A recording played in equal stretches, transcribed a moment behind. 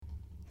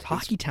It's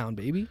hockey town,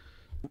 baby.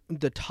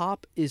 The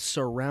top is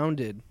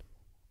surrounded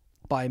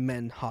by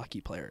men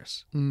hockey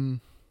players.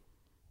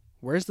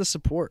 Where's the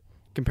support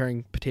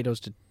comparing potatoes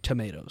to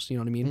tomatoes? You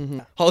know what I mean? Mm-hmm.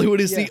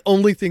 Hollywood is the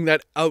only thing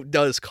that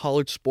outdoes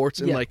college sports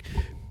in like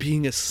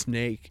being a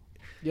snake.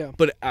 Yeah.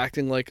 But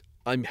acting like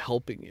I'm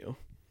helping you.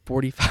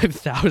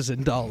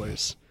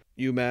 $45,000.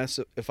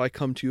 UMass, if I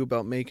come to you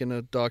about making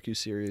a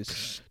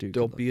docuseries,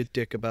 don't be a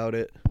dick about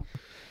it.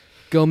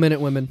 Go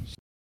Minute Women.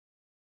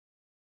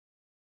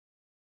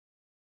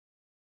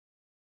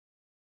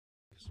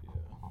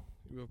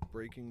 You have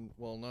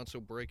not so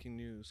breaking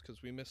news,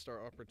 because we missed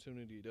our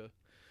opportunity to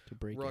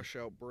rush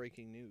out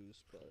breaking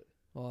news. But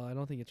well, I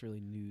don't think it's really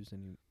news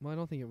anymore. Well, I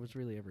don't think it was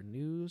really ever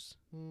news.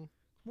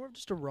 More of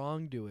just a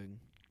wrongdoing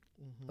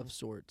of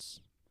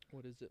sorts.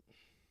 What is it?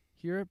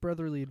 Here at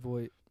Brotherly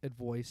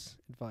Advice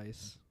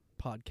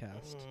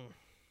Podcast,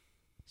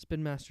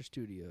 Spin Master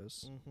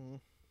Studios. You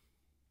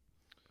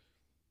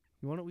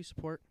want what we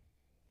support?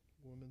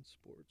 Women's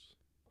sports.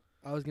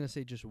 I was going to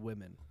say just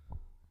women.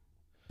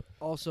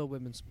 Also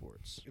women's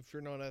sports. If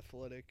you're not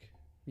athletic.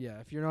 Yeah,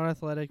 if you're not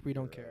athletic, we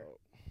don't care.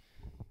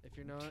 If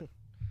you're not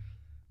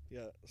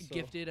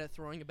gifted at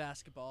throwing a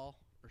basketball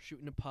or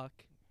shooting a puck.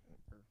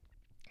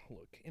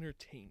 Look,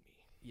 entertain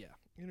me. Yeah.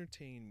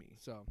 Entertain me.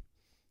 So,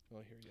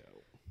 I'll hear you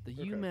out. The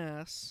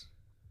UMass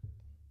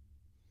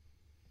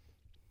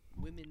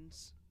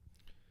women's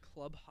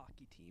club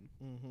hockey team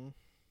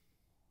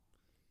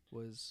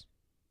was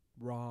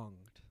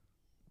wronged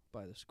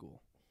by the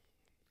school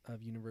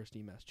of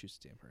University of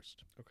Massachusetts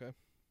Amherst. Okay.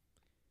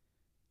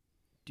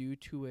 Due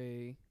to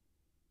a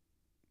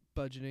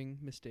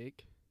budgeting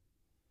mistake.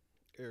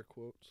 Air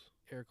quotes.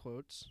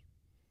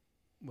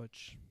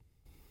 Which,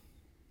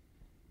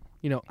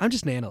 I'm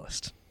just an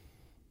analyst.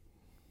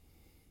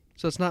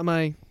 So it's not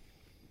my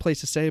place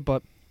to say,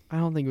 but I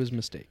don't think it was a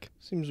mistake.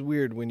 Seems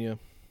weird when you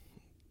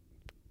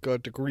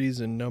got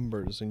degrees in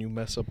numbers and you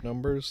mess up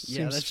numbers.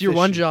 Yeah, that's your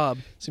one job.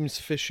 Seems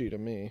fishy to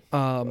me.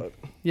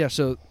 Yeah,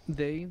 so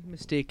they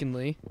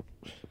mistakenly,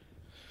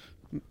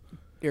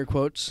 air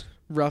quotes,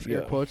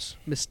 air quotes,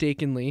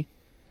 mistakenly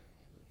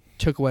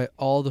took away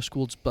all the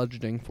school's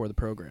budgeting for the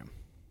program.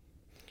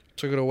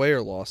 Took it away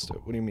or lost it?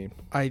 What do you mean?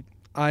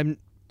 I'm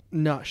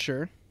not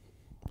sure.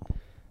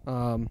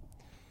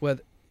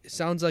 Whether it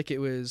sounds like it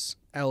was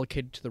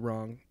allocated to the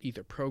wrong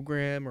either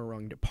program or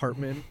wrong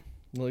department.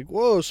 Like,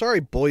 whoa, sorry,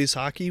 boys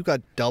hockey, you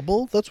got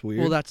double? That's weird.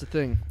 Well, that's the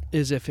thing,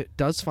 is if it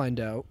does find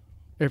out,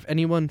 or if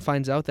anyone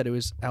finds out that it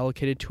was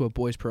allocated to a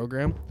boys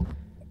program,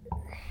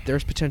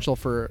 there's potential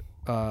for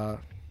a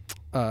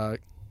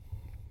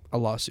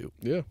lawsuit.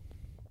 Yeah.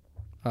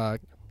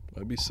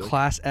 That'd be sick.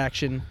 Class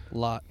action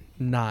lot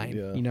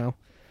 9,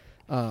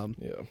 Yeah.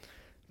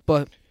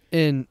 But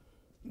in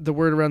the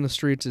word around the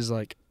streets is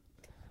like,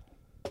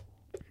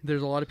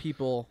 there's a lot of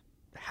people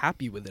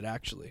happy with it,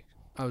 actually.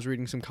 I was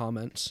reading some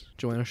comments.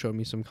 Joanna showed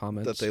me some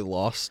comments. That they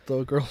lost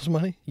the girls'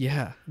 money?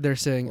 Yeah. They're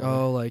saying,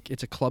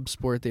 it's a club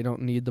sport. They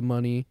don't need the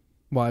money.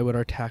 Why would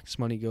our tax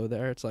money go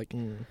there? It's like,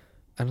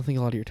 I don't think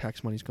a lot of your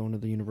tax money's going to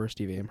the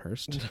University of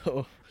Amherst.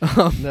 No.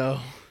 No.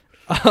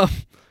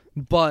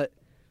 But,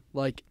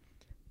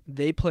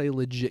 they play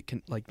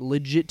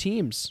legit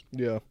teams.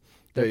 Yeah.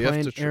 They're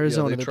playing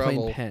Arizona. They're travel.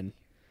 playing Penn.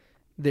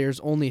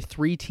 There's only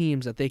 3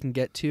 teams that they can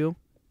get to,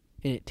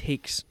 and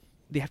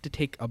they have to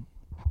take a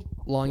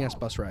long-ass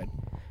bus ride.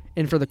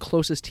 And for the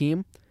closest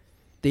team,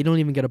 they don't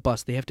even get a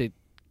bus. They have to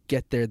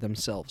get there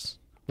themselves.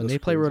 When they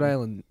play Rhode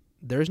Island,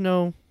 there's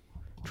no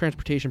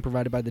transportation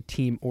provided by the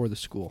team or the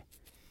school.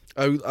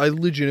 I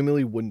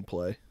legitimately wouldn't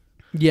play.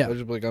 Yeah. I'd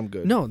just be like, I'm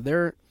good. No,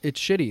 it's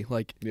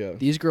shitty.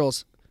 These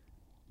girls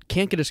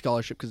can't get a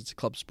scholarship because it's a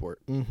club sport.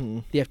 Mm-hmm.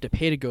 They have to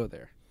pay to go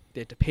there.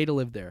 They have to pay to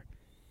live there.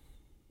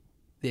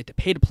 They have to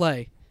pay to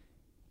play.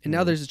 And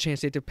now there's a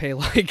chance they have to pay,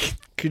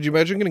 Could you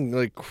imagine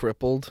getting,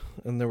 crippled,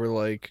 and they were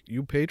like,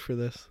 you paid for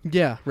this?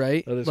 Yeah,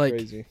 right? That is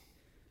crazy.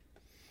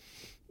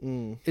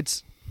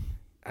 It's...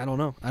 I don't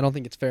know. I don't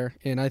think it's fair.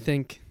 And I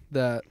think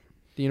that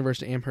the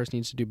University of Amherst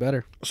needs to do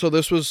better. So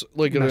this was,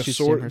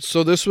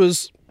 So this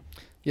was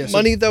Yeah,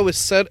 money that was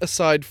set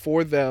aside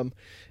for them,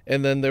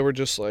 and then they were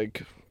just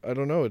like, I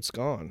don't know, it's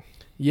gone.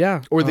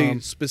 Yeah. Or they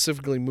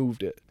specifically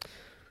moved it.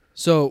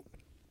 So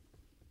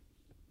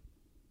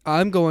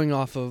I'm going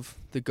off of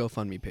the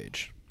GoFundMe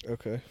page.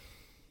 Okay.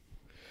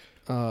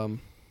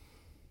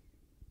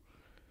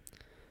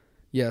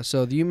 Yeah,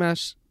 so the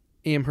UMass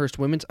Amherst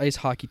Women's Ice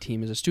Hockey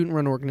Team is a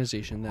student-run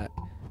organization that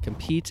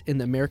competes in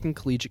the American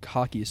Collegiate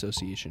Hockey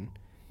Association,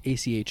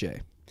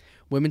 ACHA,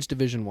 Women's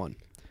Division I.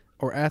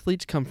 Our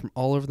athletes come from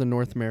all over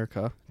North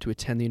America to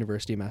attend the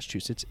University of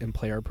Massachusetts and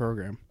play our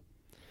program.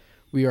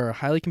 We are a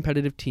highly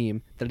competitive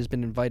team that has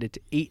been invited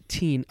to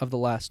 18 of the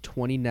last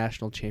 20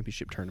 national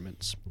championship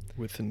tournaments.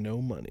 With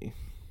no money.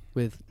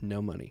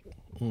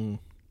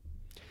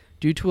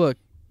 Due to a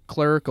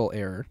clerical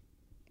error,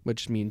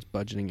 which means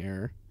budgeting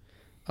error,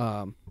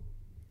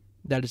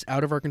 that is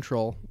out of our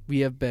control, we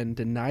have been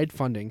denied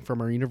funding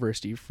from our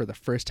university for the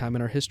first time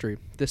in our history.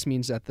 This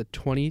means that the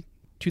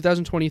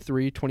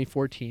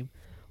 2023-24 team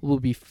will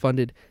be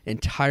funded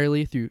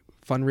entirely through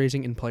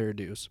fundraising and player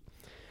dues.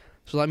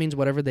 So that means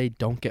whatever they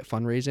don't get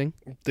fundraising,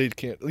 they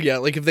can't. Yeah,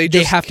 like if they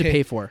have to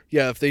pay for.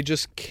 Yeah, if they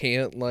just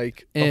can't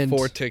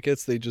afford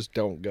tickets, they just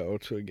don't go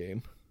to a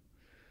game.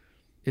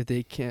 If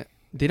they can't,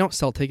 they don't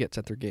sell tickets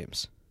at their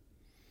games.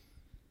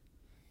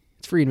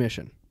 It's free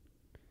admission.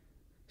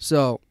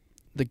 So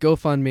the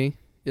GoFundMe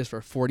is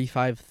for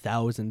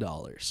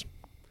 $45,000.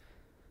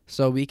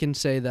 So we can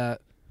say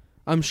that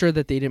I'm sure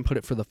that they didn't put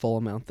it for the full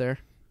amount there.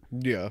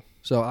 Yeah.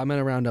 So I'm going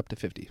to round up to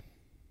 50.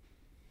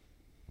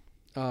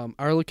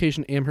 Our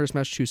location, Amherst,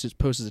 Massachusetts,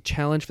 poses a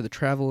challenge for the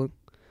travel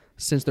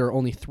since there are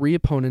only 3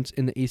 opponents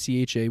in the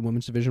ACHA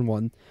Women's Division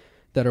I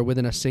that are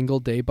within a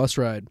single-day bus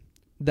ride.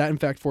 That, in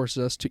fact,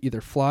 forces us to either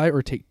fly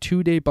or take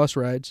 2-day bus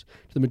rides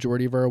to the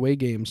majority of our away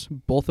games,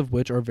 both of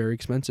which are very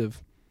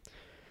expensive.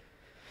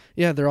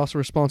 Yeah, they're also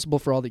responsible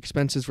for all the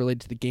expenses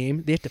related to the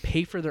game. They have to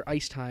pay for their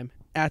ice time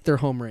at their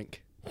home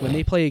rink. When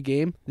they play a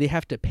game, they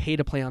have to pay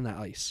to play on that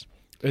ice.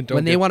 And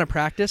when they want to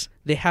practice,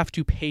 they have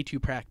to pay to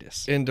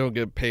practice. And don't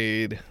get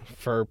paid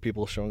for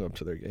people showing up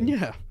to their game.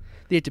 Yeah.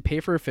 They have to pay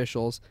for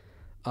officials.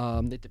 They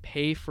have to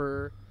pay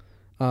for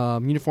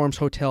uniforms,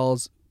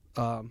 hotels,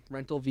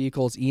 rental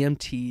vehicles,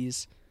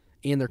 EMTs,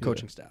 and their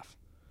coaching staff.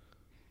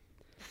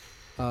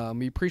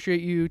 We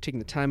appreciate you taking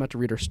the time out to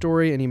read our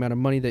story, any amount of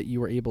money that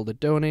you were able to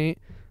donate.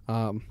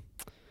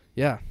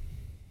 Yeah.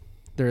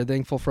 They're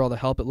thankful for all the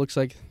help. It looks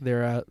like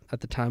they're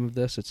at the time of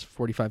this, it's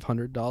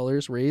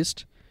 $4,500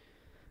 raised.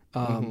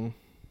 And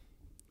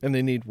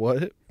they need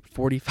what?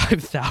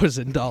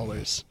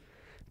 $45,000.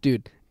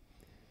 Dude,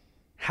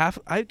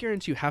 I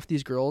guarantee you half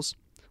these girls,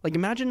 like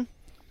imagine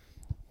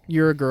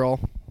you're a girl,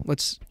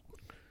 let's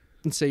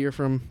say you're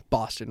from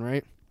Boston,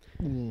 right?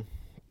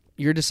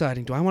 You're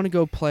deciding, do I want to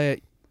go play at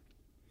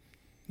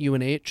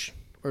UNH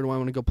or do I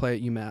want to go play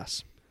at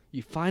UMass?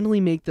 You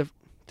finally make the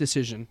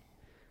decision,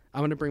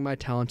 I'm going to bring my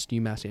talents to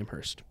UMass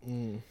Amherst.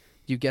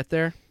 You get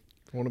there.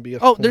 I want to be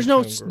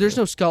there's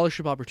no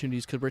scholarship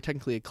opportunities because we're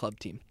technically a club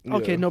team. Yeah.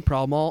 Okay, no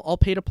problem. I'll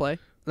pay to play.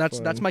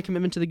 That's my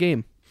commitment to the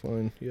game.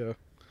 Fine, yeah.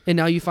 And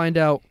now you find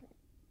out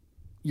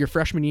your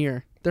freshman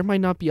year, there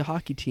might not be a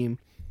hockey team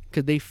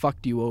because they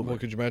fucked you over. Well,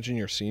 could you imagine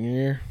your senior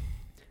year?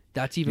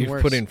 That's even worse.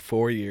 You've put in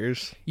 4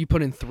 years. You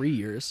put in 3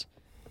 years.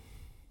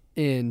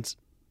 And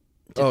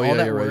did all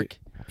that work. Right.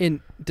 And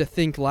to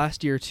think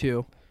last year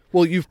too.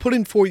 Well, you've put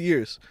in 4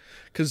 years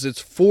because the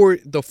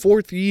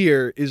 4th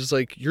year is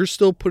like you're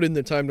still putting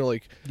the time to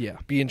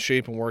be in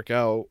shape and work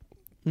out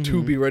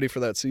to be ready for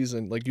that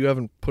season. Like you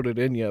haven't put it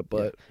in yet,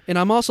 but and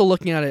I'm also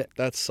looking at it.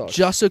 That sucks.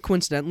 Just so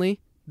coincidentally,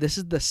 this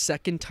is the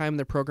second time in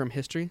their program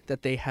history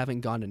that they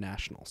haven't gone to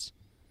nationals.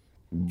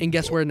 And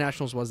guess where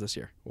nationals was this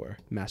year? Where?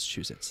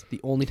 Massachusetts.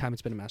 The only time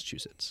it's been in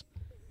Massachusetts.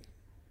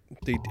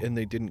 They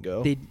didn't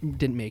go. They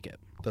didn't make it.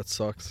 That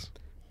sucks.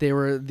 They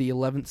were the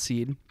 11th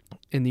seed.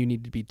 And you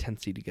need to be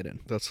 10th seed to get in.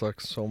 That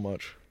sucks so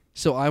much.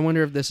 So I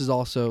wonder if this is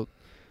also,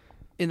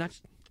 and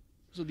that's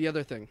so the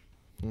other thing.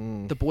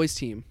 The boys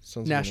team,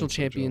 sounds national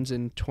champions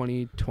in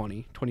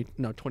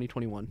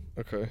 2021.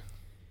 Okay.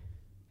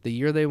 The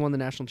year they won the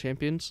national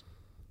championship,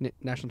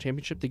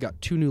 they got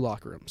 2 new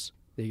locker rooms.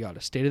 They got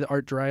a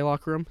state-of-the-art dry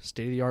locker room,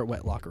 state-of-the-art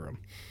wet locker room.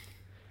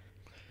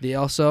 They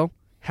also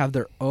have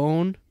their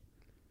own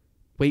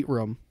weight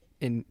room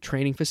and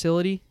training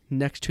facility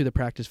next to the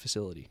practice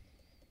facility.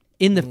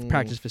 In the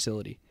practice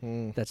facility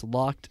that's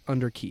locked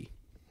under key.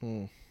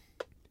 I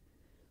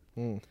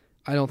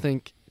don't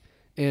think,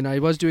 and I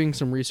was doing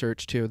some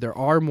research too, there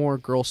are more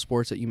girl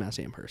sports at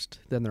UMass Amherst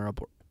than there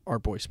are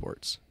boy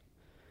sports.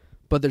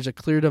 But there's a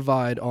clear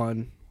divide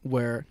on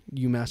where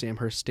UMass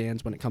Amherst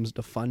stands when it comes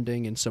to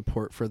funding and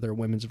support for their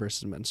women's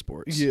versus men's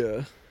sports.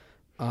 Yeah.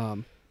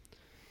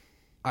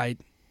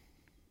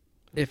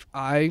 If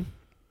I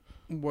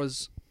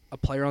was a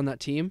player on that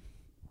team,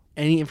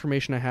 any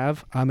information I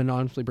have, I'm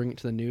anonymously bring it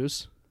to the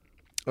news.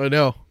 I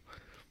know.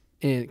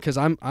 And because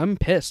I'm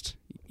pissed.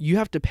 You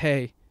have to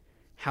pay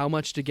how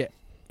much to get,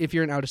 if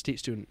you're an out-of-state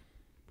student,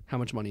 how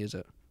much money is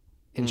it?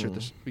 Insert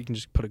this. We can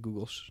just put a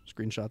Google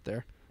screenshot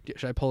there.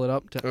 Should I pull it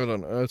up? I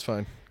don't know. That's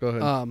fine. Go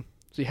ahead.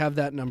 So you have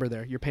that number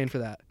there. You're paying for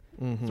that.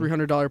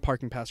 $300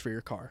 parking pass for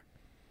your car.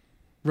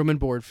 Room and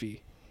board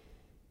fee.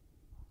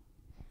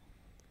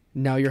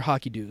 Now your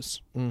hockey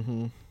dues.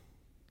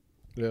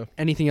 Yeah.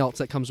 Anything else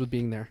that comes with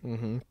being there.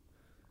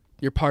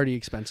 Your party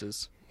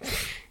expenses.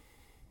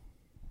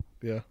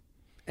 Yeah.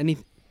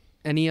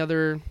 Any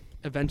other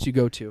events you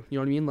go to. You know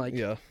what I mean? Like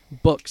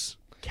books,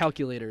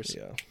 calculators,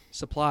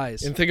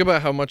 supplies. And think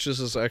about how much this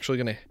is actually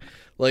going to,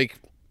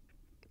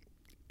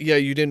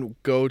 you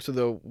didn't go to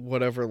the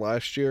whatever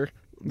last year.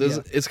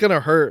 It's going to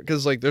hurt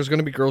because, there's going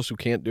to be girls who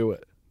can't do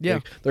it. Yeah.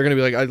 They're going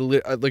to be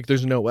like,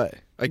 there's no way.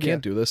 I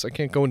can't do this. I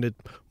can't go into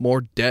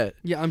more debt.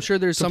 Yeah, I'm sure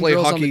there's some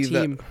girls on the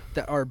team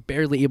that are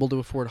barely able to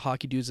afford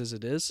hockey dues as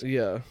it is.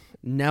 Yeah.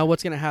 Now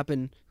what's going to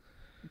happen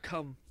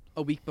come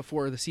a week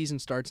before the season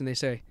starts and they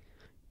say,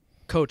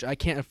 Coach, I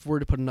can't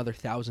afford to put another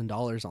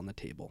 $1,000 on the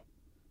table.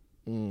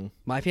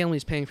 My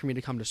family's paying for me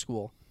to come to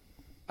school.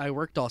 I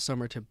worked all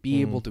summer to be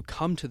able to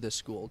come to this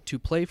school to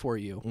play for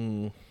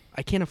you.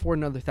 I can't afford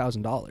another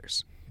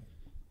 $1,000.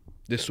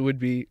 This would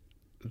be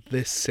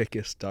the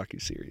sickest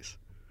docuseries.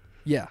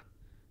 Yeah.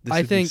 This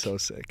would be so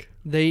sick.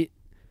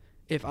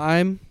 If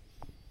I'm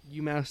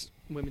UMass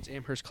Women's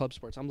Amherst Club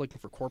Sports, I'm looking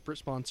for corporate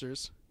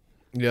sponsors.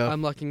 Yeah.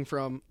 I'm looking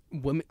for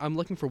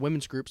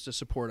women's groups to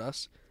support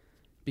us,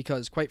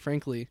 because quite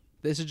frankly,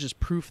 this is just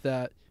proof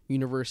that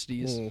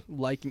universities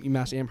like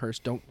UMass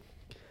Amherst don't.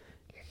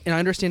 And I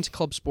understand it's a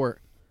club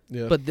sport,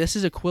 but this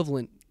is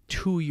equivalent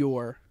to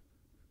your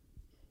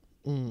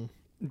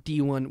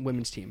D1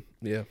 women's team.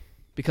 Yeah.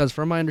 Because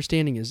from my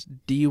understanding is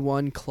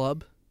D1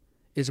 club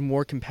is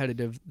more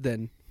competitive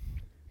than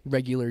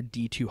regular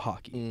D2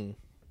 hockey.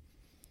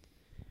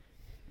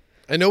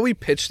 I know we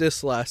pitched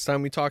this last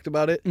time we talked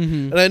about it,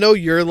 and I know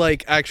you're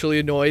like actually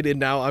annoyed, and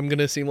now I'm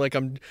gonna seem like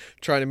I'm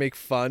trying to make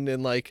fun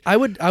and like I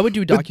would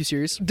do a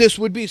docuseries. This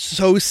would be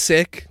so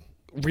sick,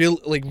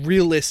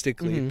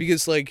 realistically,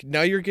 because like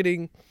now you're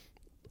getting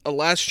a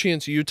Last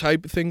Chance U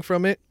type thing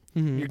from it.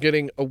 You're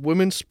getting a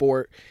women's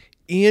sport,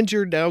 and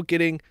you're now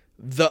getting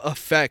the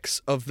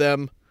effects of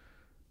them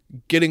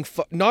getting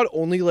not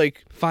only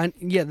like fine.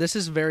 Yeah, this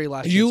is very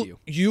Last Chance U.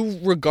 You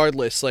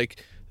regardless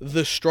like.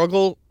 The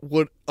struggle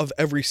of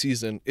every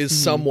season is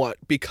somewhat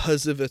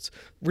because of its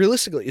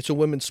realistically it's a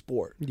women's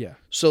sport. Yeah.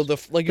 So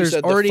like you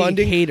said, already the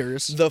funding,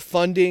 haters. The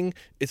funding,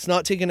 it's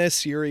not taken as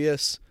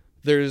serious.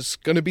 There's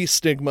going to be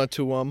stigma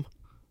to them,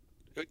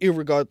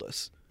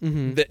 irregardless.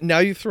 That now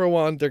you throw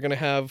on, they're going to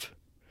have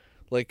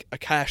like a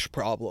cash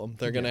problem.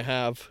 They're going to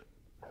have,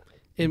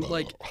 and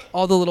like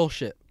all the little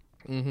shit.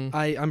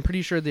 I'm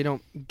pretty sure they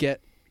don't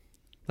get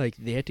like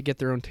they had to get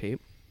their own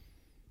tape.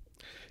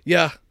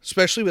 Yeah,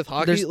 especially with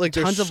hockey. There's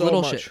tons of so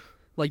little much. shit.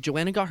 Like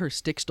Joanna got her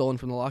stick stolen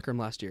from the locker room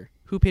last year.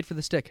 Who paid for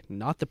the stick?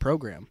 Not the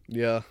program.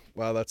 Yeah.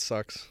 Wow, that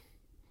sucks.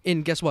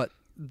 And guess what?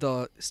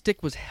 The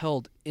stick was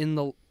held in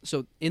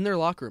their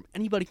locker room.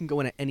 Anybody can go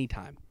in at any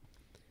time.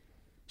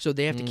 So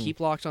they have to keep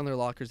locks on their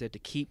lockers. They have to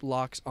keep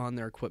locks on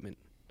their equipment.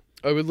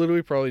 I would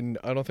literally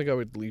I don't think I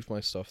would leave my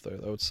stuff there.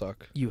 That would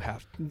suck. You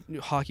have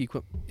hockey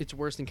equipment. It's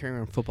worse than carrying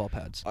around football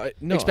pads.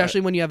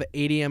 Especially when you have an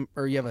 8 a.m.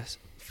 or you have a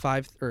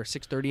 5 or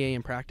 6:30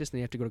 a.m. practice, and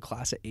you have to go to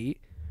class at 8.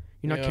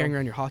 You're not carrying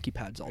around your hockey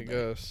pads all day. I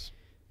guess.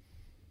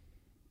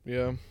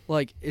 Yeah.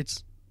 Like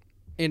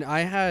and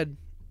I had,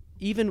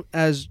 even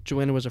as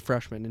Joanna was a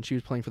freshman and she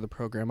was playing for the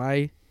program,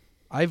 I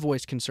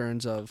voiced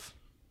concerns of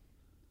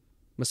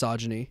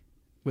misogyny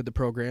with the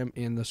program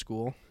and the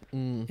school.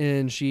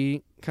 And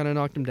she kind of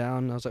knocked him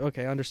down. And I was like,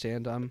 okay, I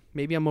understand.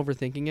 Maybe I'm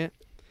overthinking it,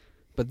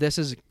 but this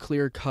is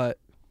clear-cut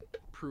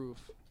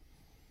proof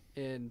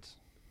and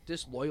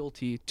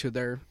disloyalty to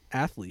their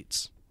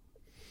athletes.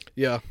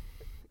 Yeah.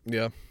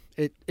 Yeah.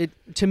 It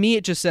to me,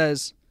 it just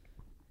says,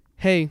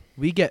 hey,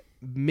 we get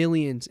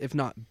millions, if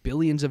not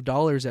billions of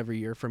dollars every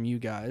year from you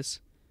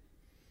guys,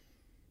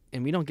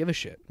 and we don't give a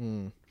shit.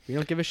 We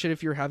don't give a shit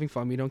if you're having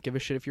fun. We don't give a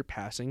shit if you're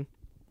passing.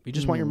 We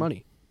just want your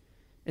money.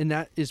 And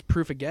that is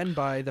proof again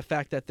by the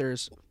fact that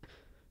there's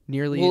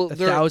nearly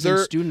 1,000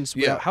 students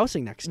without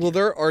housing next year. Well,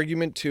 their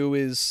argument too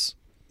is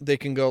they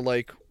can go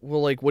like,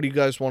 well, like, what do you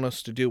guys want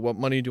us to do? What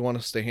money do you want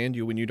us to hand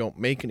you when you don't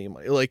make any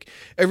money? Like,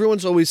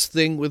 everyone's always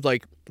thing with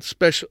like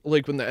special,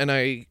 like when the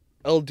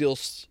NIL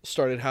deals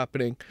started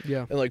happening,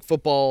 and like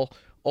football,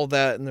 all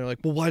that, and they're like,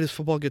 well, why does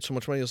football get so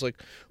much money? It's like,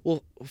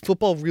 well,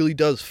 football really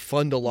does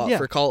fund a lot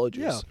for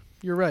colleges. Yeah,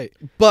 you're right.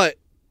 But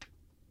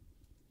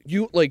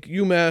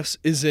UMass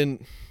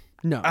isn't.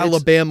 No,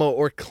 Alabama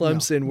or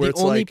Clemson, where it's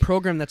like... The only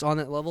program that's on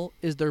that level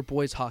is their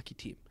boys hockey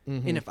team.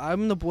 And if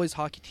I'm the boys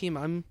hockey team,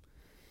 I'm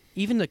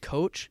even the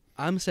coach,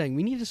 I'm saying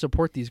we need to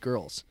support these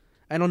girls.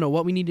 I don't know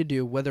what we need to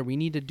do, whether we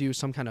need to do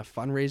some kind of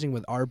fundraising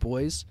with our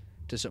boys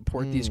to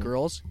support these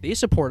girls. They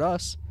support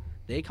us.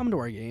 They come to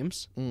our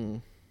games.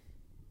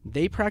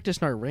 They practice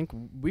in our rink.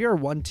 We are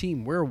one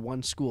team. We're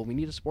one school. We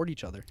need to support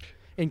each other.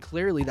 And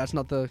clearly that's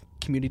not the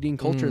community and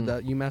culture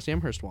that UMass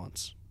Amherst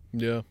wants.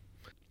 Yeah.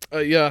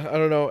 Yeah, I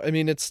don't know. I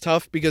mean, it's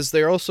tough because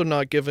they're also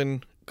not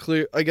given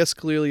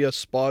clearly a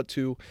spot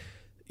to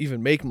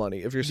even make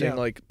money. If you're saying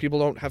like people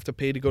don't have to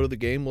pay to go to the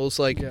game, well, it's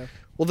like,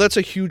 well, that's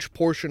a huge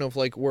portion of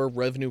like where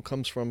revenue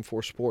comes from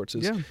for sports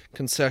is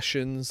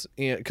concessions,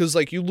 and because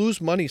like you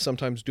lose money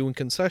sometimes doing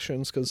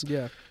concessions because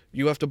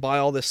you have to buy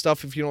all this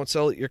stuff. If you don't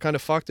sell it, you're kind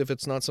of fucked if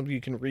it's not something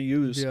you can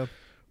reuse. Yeah.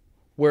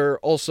 Where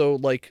also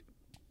like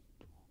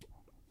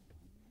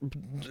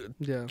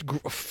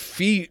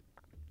feet.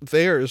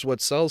 There is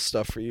what sells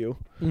stuff for you.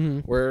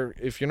 Where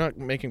if you're not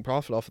making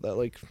profit off of that,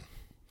 like,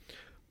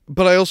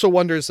 but I also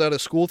wonder, is that a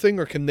school thing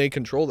or can they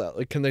control that?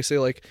 Like, can they say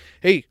like,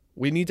 hey,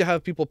 we need to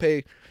have people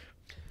pay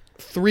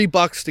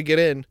 $3 to get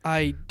in?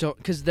 I don't,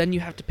 because then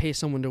you have to pay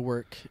someone to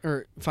work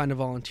or find a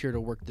volunteer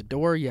to work the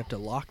door. You have to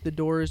lock the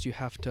doors. You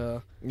have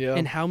to,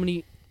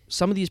 and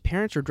some of these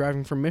parents are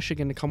driving from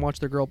Michigan to come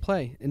watch their girl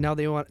play, and now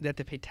they have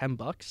to pay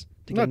 $10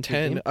 to get not into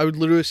 10. I would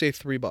literally say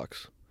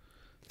 $3.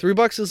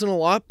 $3 isn't a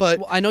lot, but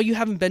well, I know you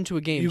haven't been to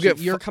a game.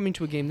 You're coming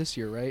to a game this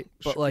year, right?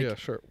 But like, yeah,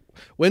 sure.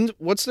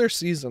 What's their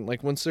season?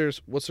 Like, what's their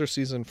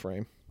season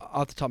frame?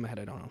 Off the top of my head,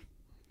 I don't know.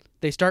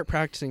 They start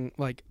practicing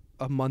like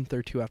a month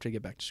or two after they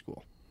get back to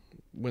school.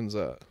 When's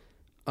that?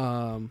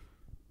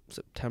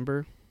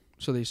 September,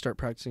 so they start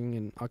practicing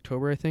in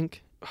October, I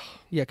think.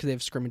 Yeah, because they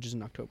have scrimmages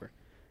in October,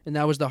 and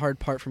that was the hard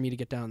part for me to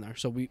get down there.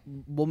 So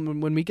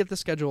when we get the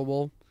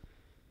schedule,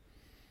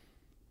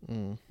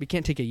 we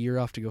can't take a year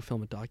off to go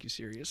film a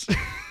docuseries.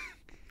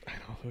 I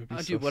know, it would be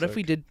Dude, so what if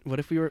we sick. did? What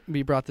if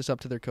we brought this up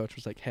to their coach?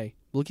 Was like, hey,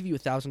 we'll give you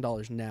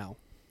 $1,000 now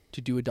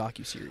to do a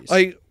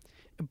docuseries.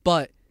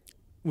 But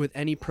with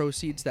any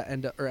proceeds that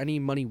end up, or any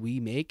money we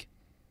make,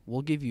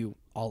 we'll give you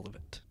all of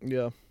it.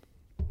 Yeah.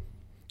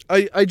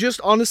 I just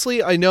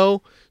honestly, I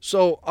know,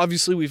 so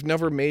obviously we've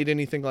never made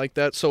anything like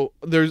that, so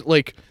there's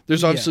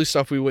obviously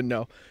stuff we wouldn't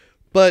know.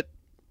 But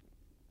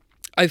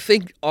I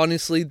think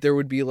honestly there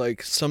would be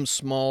like some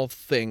small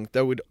thing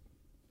that would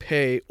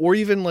pay, or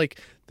even like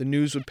the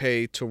news would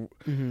pay to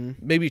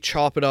maybe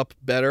chop it up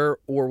better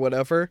or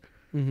whatever.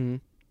 Mm-hmm.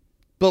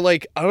 But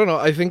like, I don't know,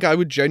 I think I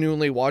would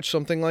genuinely watch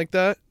something like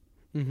that.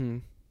 Mm-hmm.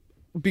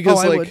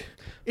 Because I like would.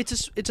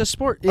 It's a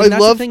sport. And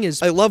the thing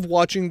is, I love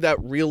watching that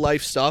real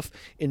life stuff,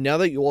 and now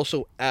that you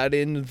also add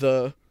in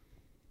the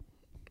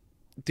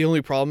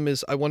only problem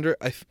is I wonder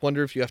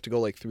if you have to go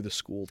like through the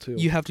school too.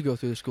 you have to go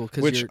through the school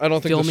because Which you're I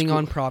don't think the filming school-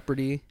 on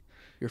property.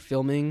 You're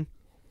filming.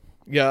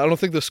 Yeah, I don't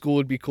think the school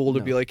would be cool to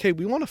No. be like, hey,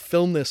 we want to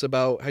film this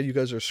about how you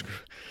guys are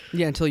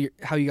Yeah,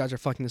 how you guys are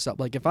fucking this up.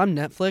 Like if I'm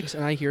Netflix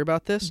and I hear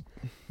about this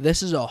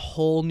is a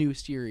whole new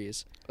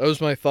series. That was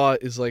my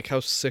thought, is like,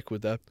 how sick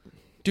would that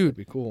Dude,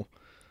 be? Cool.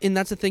 And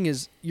that's the thing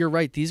is, you're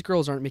right. These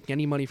girls aren't making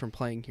any money from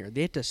playing here.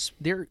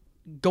 They're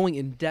going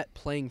in debt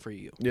playing for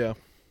you. Yeah.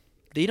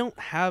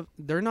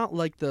 They're not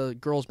like the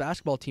girls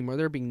basketball team where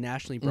they're being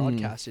nationally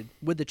broadcasted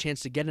with the chance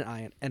to get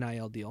an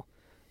NIL deal.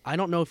 I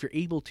don't know if you're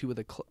able to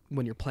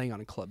when you're playing on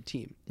a club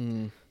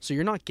team. So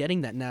you're not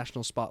getting that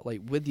national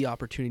spotlight with the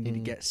opportunity to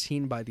get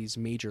seen by these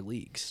major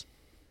leagues.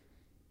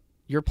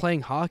 You're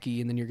playing hockey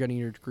and then you're getting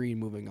your degree and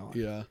moving on.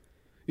 Yeah.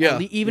 Yeah.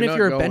 Even if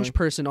you're a bench going.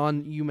 person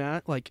on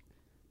UMass, like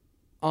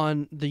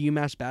on the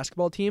UMass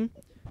basketball team,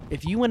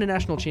 if you win a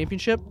national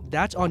championship,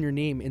 that's on your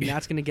name, and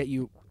that's going to get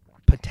you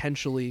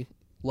potentially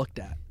looked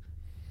at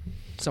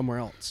somewhere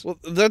else. Well,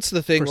 that's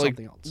the thing. For Like,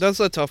 something else. that's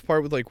the tough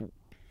part with like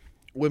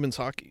women's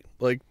hockey.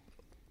 Like,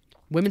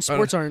 Women's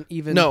sports aren't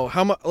even. no,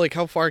 how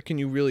far can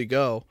you really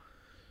go?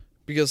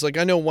 Because like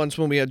I know once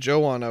when we had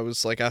Joe on, I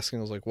was like asking,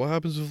 I was like, what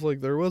happens if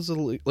like there was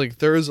a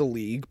there is a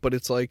league, but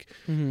it's like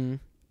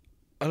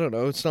I don't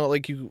know. It's not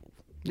like you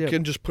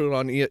can just put it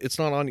on. It's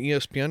not on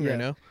ESPN right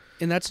now.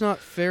 And that's not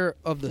fair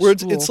of the Where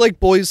school. it's like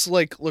boys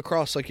like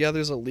lacrosse. Like, yeah,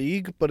 there's a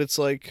league, but it's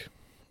like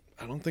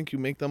I don't think you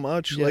make that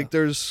much. Yeah. Like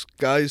there's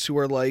guys who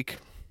are like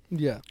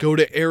Yeah. go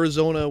to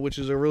Arizona, which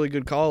is a really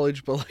good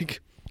college, but like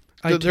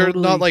they're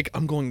not like,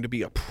 I'm going to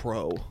be a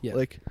pro. Yeah.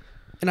 Like,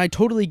 And I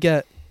totally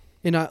get,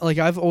 and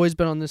I've always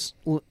been on this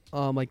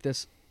like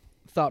this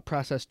thought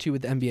process too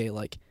with the NBA.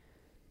 Like,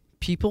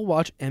 people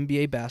watch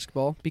NBA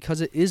basketball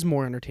because it is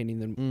more entertaining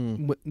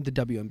than the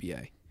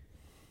WNBA.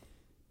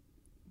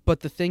 But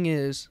the thing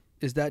is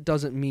that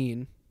doesn't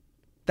mean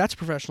that's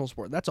professional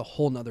sport. That's a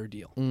whole nother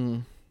deal.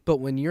 But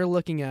when you're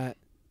looking at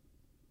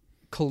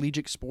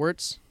collegiate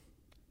sports,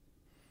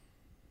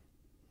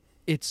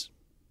 it's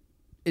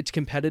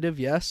competitive,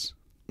 yes.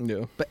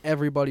 yeah. But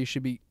everybody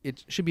should be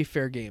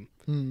fair game.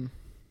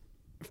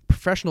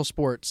 Professional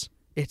sports,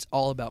 it's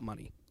all about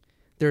money.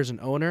 There's an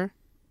owner,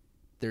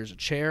 there's a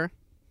chair,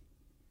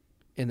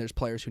 and there's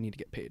players who need to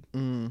get paid.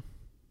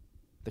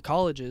 The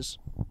colleges,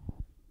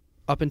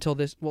 up until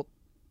this, well,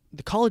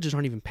 the colleges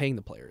aren't even paying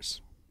the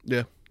players.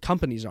 Yeah.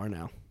 Companies are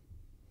now.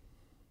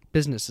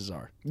 Businesses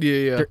are.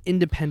 Yeah. They're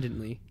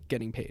independently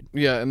getting paid.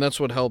 Yeah, and that's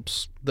what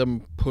helps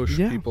them push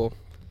people.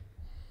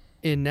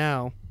 And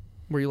now,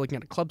 where you're looking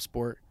at a club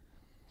sport,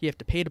 you have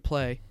to pay to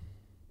play,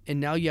 and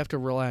now you have to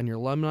rely on your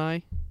alumni.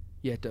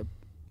 You have to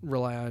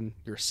rely on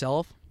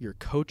yourself, your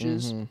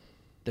coaches,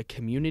 the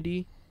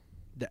community,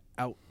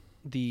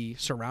 the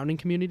surrounding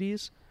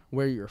communities,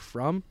 where you're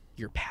from,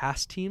 your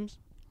past teams,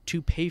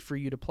 to pay for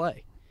you to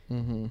play.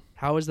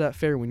 How is that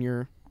fair when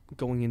you're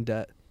going in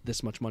debt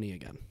this much money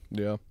again?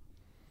 Yeah.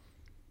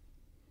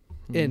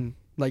 And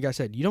like I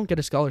said, you don't get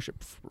a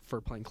scholarship for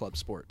playing club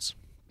sports.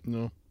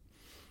 No.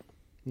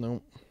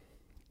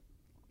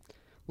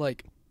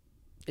 Like,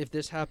 if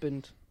this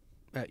happened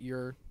at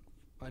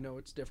I know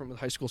it's different with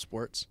high school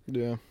sports.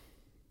 Yeah.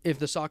 If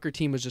the soccer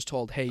team was just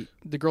told, hey,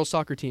 the girls'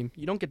 soccer team,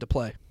 you don't get to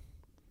play,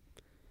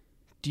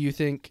 do you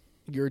think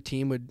your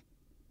team would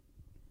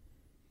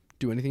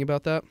do anything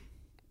about that?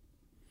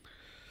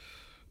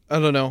 I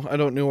don't know. I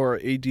don't know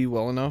our AD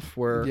well enough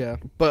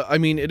but I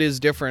mean, it is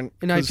different.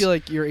 And I feel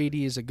like your AD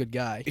is a good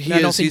guy. He I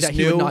don't is. think He's that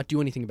he would new. not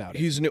do anything about it.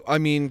 He's new. I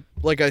mean,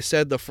 like I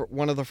said,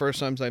 one of the first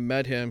times I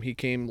met him, he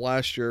came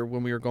last year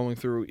when we were going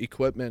through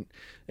equipment,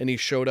 and he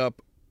showed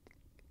up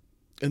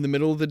in the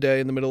middle of the day,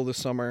 in the middle of the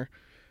summer,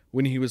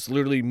 when he was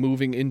literally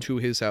moving into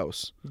his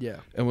house.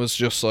 Yeah. And was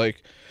just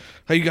like,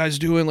 how you guys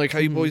doing? Like, how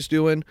you boys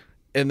doing?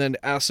 And then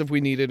asked if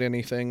we needed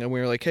anything. And we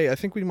were like, hey, I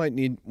think we might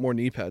need more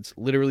knee pads.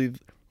 Literally,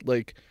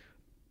 like,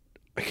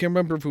 I can't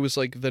remember if it was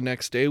like the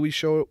next day we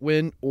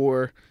went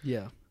or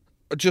Yeah.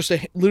 just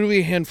literally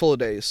a handful of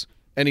days.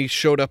 and he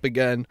showed up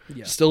again,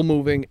 still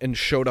moving, and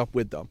showed up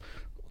with them.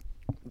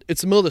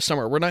 It's the middle of the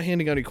summer. We're not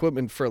handing out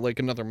equipment for like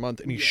another month,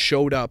 and he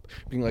showed up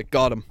being like,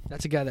 got him.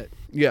 That's a guy that...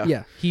 Yeah.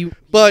 Yeah.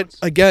 But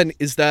again,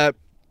 is that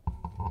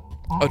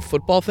a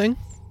football thing?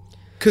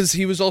 Because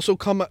he was also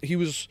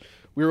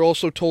we were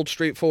also told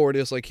straightforward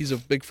is like he's a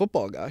big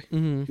football guy.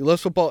 Mm-hmm. He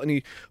loves football,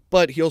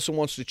 but he also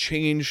wants to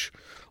change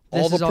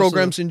all the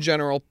programs in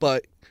general.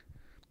 But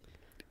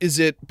is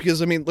it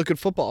because, I mean, look at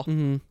football.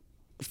 Mm-hmm.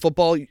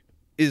 Football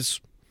is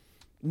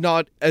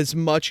not as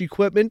much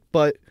equipment,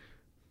 but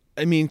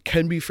I mean,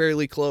 can be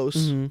fairly close.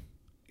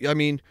 Mm-hmm. I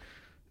mean,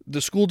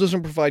 the school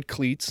doesn't provide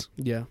cleats.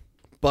 Yeah.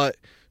 But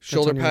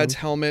shoulder pads,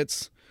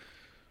 helmets,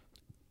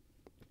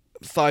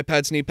 thigh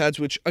pads, knee pads,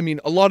 which, I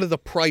mean, a lot of the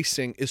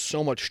pricing is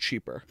so much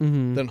cheaper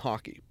than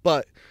hockey.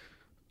 But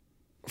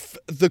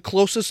the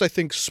closest, I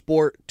think,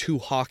 sport to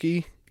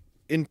hockey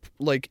in,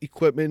 like,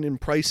 equipment and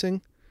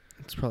pricing...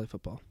 It's probably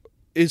football.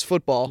 Is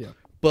football. Yeah.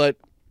 But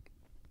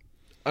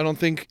I don't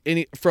think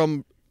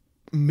from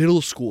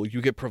middle school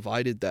you get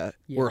provided that.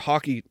 Yeah. Or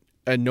hockey,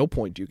 at no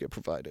point do you get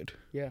provided.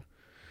 Yeah.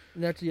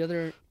 And that's the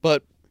other...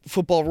 But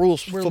football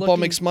rules. Football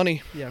makes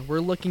money. Yeah,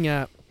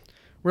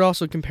 we're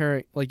also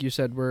comparing, like you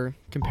said, we're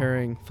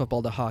comparing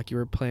football to hockey.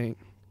 We're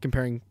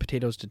comparing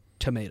potatoes to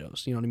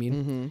tomatoes. You know what I mean?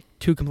 Mm-hmm.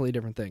 Two completely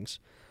different things.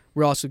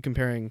 We're also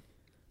comparing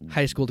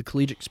high school to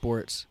collegiate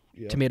sports,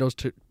 tomatoes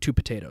to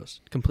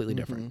potatoes. Completely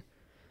different.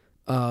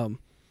 But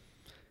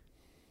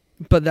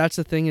that's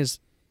the thing is,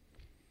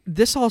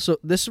 this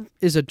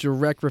is a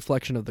direct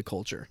reflection of the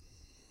culture.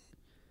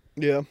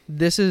 Yeah.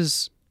 This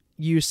is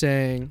you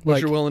saying...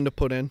 What you're willing to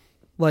put in.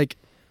 Like,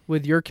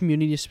 with your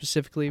community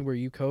specifically where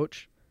you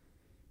coach...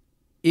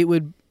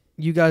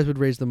 You guys would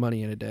raise the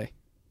money in a day.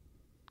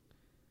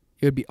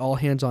 It would be all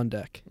hands on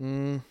deck.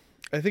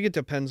 I think it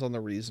depends on the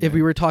reason. If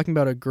we were talking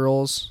about a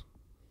girls'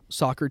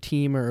 soccer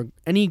team or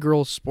any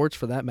girls' sports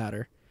for that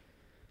matter,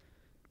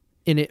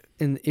 and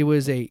it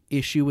was a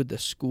issue with the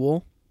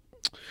school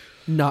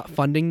not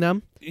funding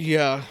them.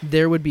 Yeah,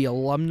 there would be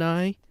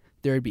alumni.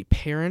 There would be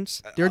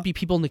parents. There would be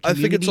people in the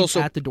community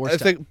at the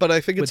doorstep.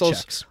 I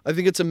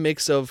think it's a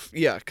mix of,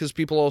 because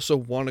people also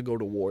want to go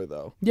to war,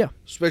 though. Yeah.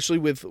 Especially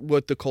with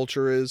what the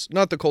culture is.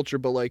 Not the culture,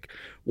 but, like,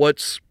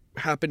 what's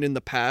happened in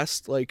the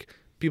past. Like,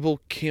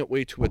 people can't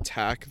wait to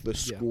attack the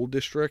school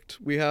district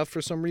we have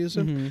for some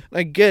reason. Mm-hmm.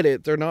 I get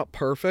it. They're not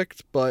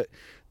perfect, but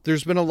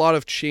there's been a lot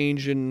of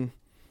change in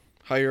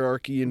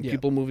hierarchy and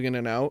people moving in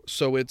and out.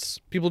 So it's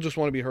people just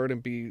want to be heard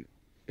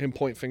and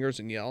point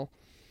fingers and yell.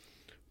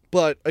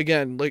 But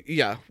again, like,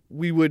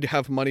 we would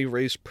have money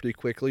raised pretty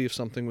quickly if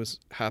something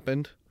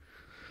happened.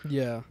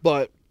 Yeah.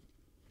 But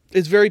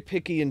it's very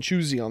picky and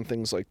choosy on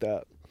things like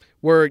that.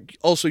 Where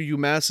also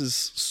UMass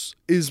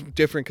is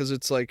different because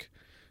it's like,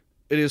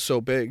 it is so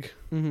big.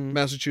 Mm-hmm.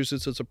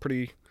 Massachusetts, it's a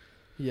pretty...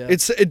 Yeah.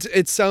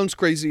 It sounds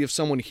crazy if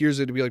someone hears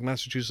it to be like,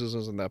 Massachusetts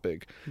isn't that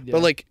big. Yeah.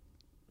 But, like,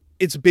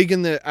 it's big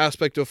in the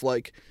aspect of,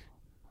 like,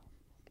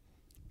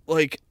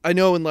 I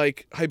know in,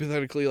 like,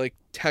 hypothetically, like,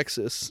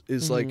 Texas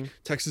is like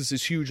Texas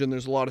is huge and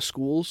there's a lot of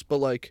schools, but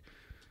like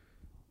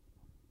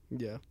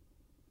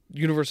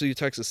University of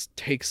Texas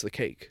takes the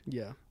cake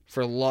for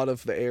a lot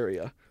of the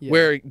area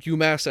where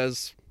UMass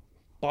has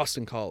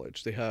Boston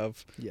College, they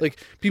have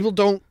like people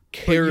don't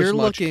care as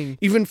much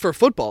even for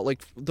football.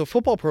 Like the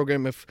football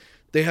program, if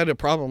they had a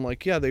problem,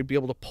 like they'd be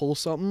able to pull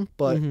something,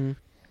 but not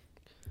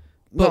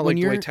when like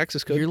the way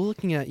Texas could. You're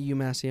looking at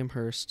UMass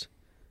Amherst,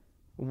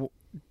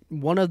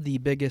 one of the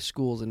biggest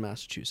schools in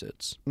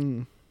Massachusetts.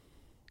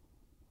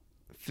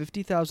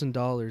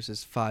 $50,000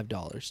 is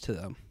 $5 to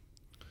them.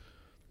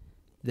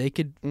 They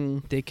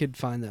could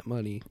find that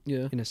money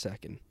in a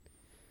second.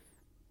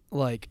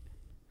 Like,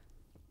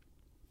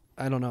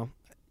 I don't know.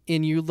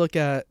 And you look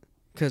at,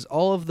 because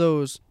all of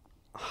those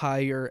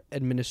higher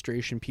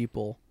administration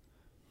people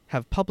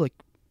have public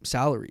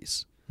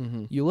salaries.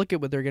 Mm-hmm. You look at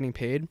what they're getting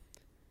paid,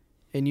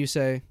 and you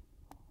say,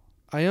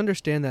 I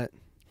understand that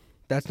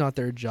that's not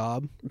their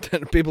job.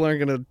 People aren't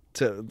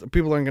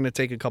gonna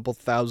take a couple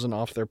thousand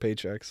off their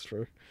paychecks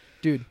for.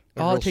 Dude,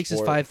 all it takes is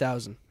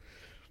 $5,000.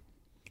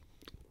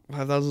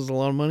 $5,000 is a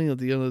lot of money at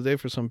the end of the day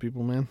for some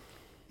people, man.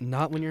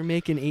 Not when you're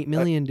making $8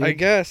 million, dude. I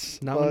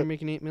guess. Not when you're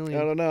making $8 million.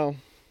 I don't know.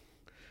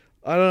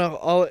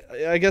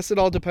 I guess it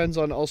all depends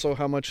on also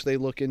how much they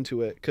look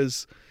into it.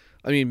 Because,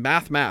 I mean,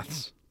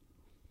 maths.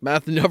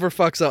 Math never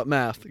fucks up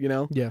math, you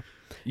know? Yeah.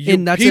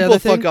 And that's people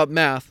fuck up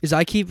math. Is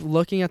I keep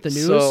looking at the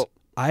news. So,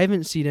 I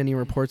haven't seen any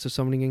reports of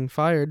somebody getting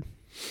fired.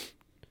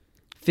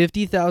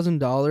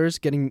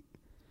 $50,000 getting...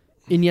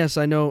 And yes,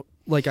 I know...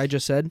 Like I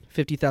just said,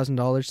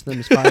 $50,000 to them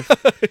is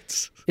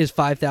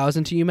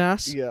 $5,000 to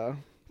UMass. Yeah,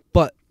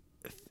 but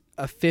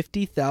a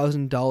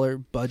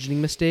 $50,000 budgeting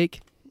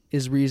mistake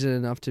is reason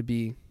enough to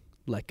be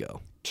let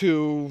go.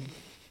 To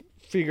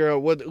figure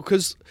out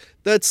because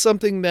that's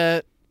something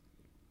that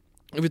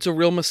if it's a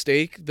real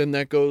mistake, then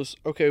that goes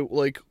okay.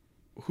 Like,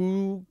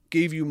 who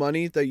gave you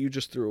money that you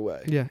just threw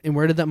away? Yeah, and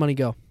where did that money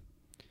go?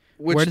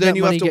 Which then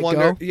you have to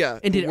wonder. Yeah,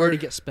 and did it already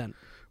get spent?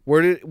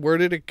 Where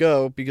did it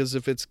go? Because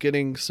if it's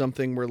getting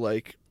something where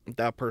like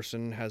that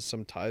person has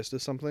some ties to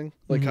something.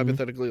 Like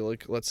hypothetically,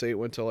 like let's say it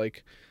went to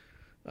like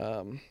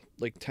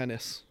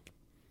tennis.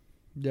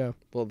 Yeah.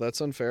 Well, that's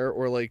unfair.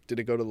 Or like, did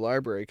it go to the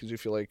library because you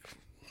feel like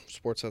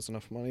sports has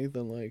enough money?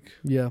 Then like,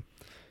 yeah,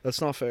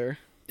 that's not fair.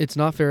 It's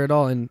not fair at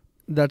all, and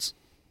that's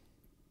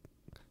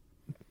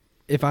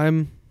if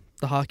I'm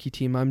the hockey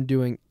team, I'm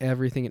doing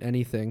everything and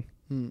anything.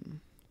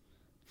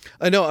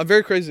 I know, I'm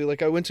very crazy.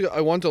 Like I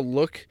wanted to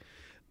look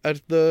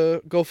at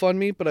the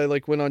GoFundMe, but I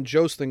like went on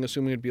Joe's thing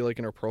assuming it'd be like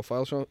in her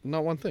profile. So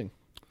not one thing.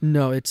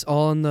 No, it's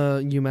all on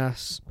the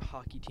UMass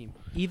hockey team.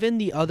 Even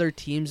the other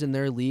teams in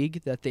their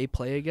league that they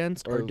play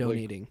against are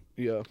donating.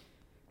 Yeah.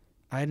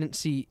 I didn't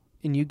see,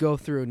 and you go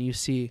through and you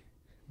see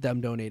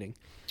them donating.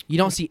 You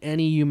don't see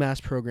any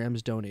UMass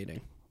programs donating.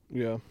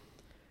 Yeah.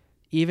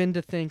 Even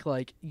to think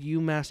like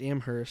UMass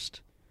Amherst,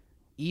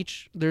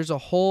 there's a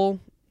whole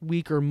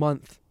week or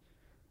month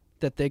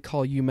that they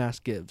call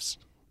UMass Gives.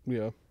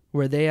 Yeah.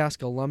 Where they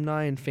ask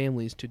alumni and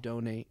families to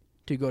donate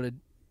to go to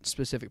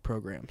specific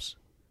programs.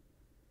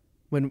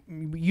 When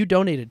you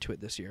donated to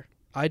it this year,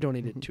 I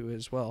donated to it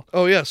as well.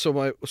 Oh yeah,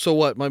 so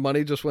what? My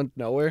money just went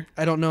nowhere?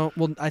 I don't know.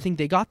 Well, I think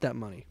they got that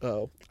money.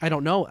 Oh. I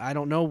don't know. I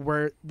don't know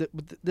where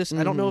this.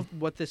 I don't know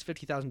what this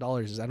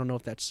 $50,000 is. I don't know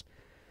if that's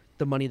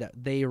the money that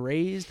they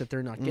raised that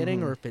they're not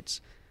getting, or if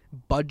it's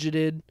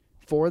budgeted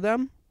for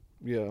them.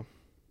 Yeah.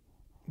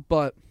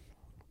 But,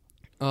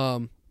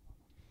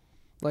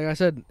 like I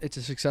said, it's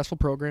a successful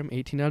program.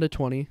 18 out of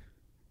 20.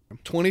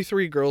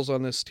 23 girls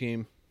on this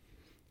team.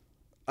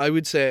 I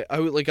would tell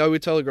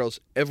the girls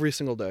every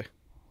single day,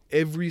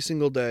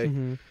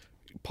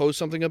 post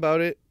something about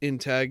it and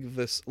tag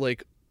this the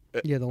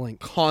link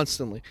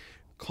constantly,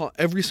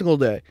 every single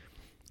day.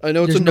 I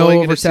know there's it's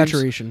annoying. No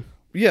oversaturation.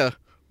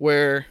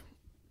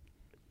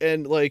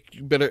 And like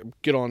you better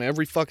get on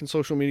every fucking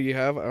social media you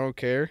have. I don't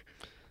care.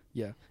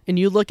 Yeah, and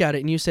you look at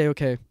it and you say,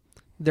 okay,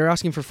 they're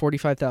asking for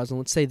 45,000.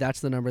 Let's say that's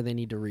the number they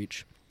need to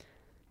reach.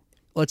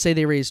 Let's say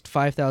they raised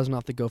 5,000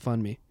 off the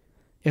GoFundMe.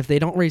 If they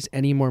don't raise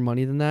any more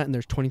money than that, and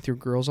there's 23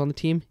 girls on the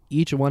team,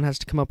 each one has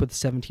to come up with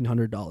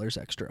 $1,700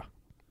 extra.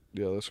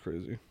 Yeah, that's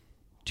crazy.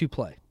 To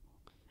play.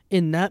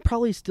 And that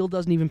probably still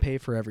doesn't even pay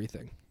for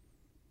everything.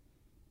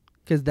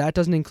 Because that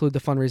doesn't include the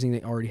fundraising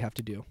they already have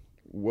to do.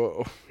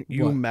 Whoa.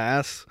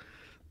 UMass,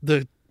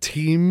 the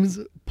teams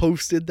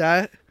posted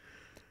that?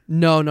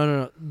 No.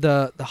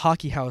 The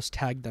hockey house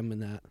tagged them in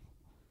that.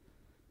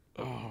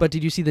 Oh. But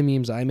did you see the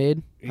memes I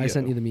made? Yeah. I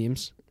sent you the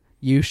memes.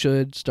 You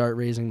should start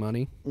raising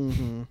money.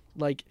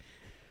 Like,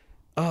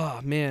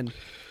 oh man.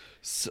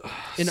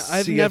 And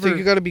I think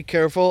you got to be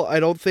careful.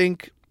 I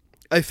think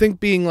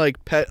being like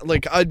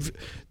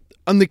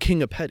I'm the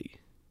king of petty.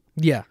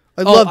 Yeah.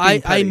 I love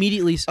being petty. I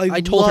immediately I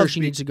told her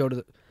she needs to go to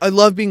the. I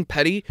love being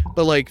petty,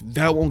 but like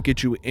that won't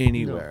get you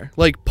anywhere.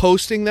 No. Like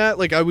posting that,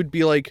 like I would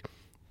be like,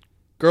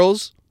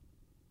 girls,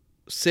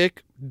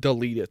 sick.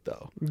 Delete it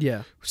though.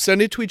 Yeah.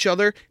 Send it to each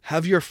other.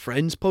 Have your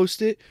friends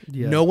post it.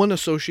 Yeah. No one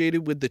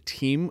associated with the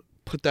team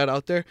put that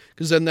out there,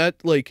 because then that,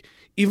 like,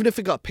 even if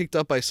it got picked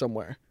up by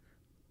somewhere,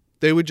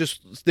 they would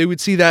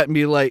see that and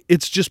be like,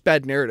 it's just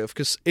bad narrative.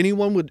 Because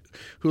anyone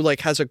who like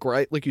has a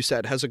gripe, like you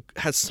said, has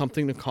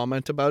something to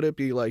comment about it,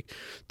 be like,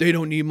 they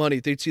don't need money.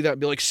 They'd see that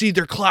and be like, see,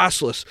 they're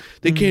classless.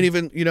 They can't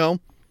even,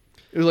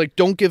 like,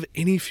 don't give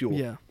any fuel.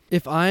 Yeah.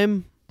 If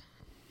I'm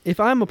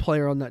a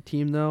player on that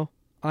team though,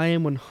 I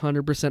am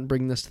 100%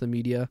 bringing this to the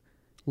media,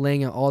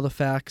 laying out all the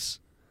facts,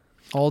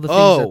 all the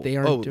things that they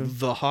aren't doing.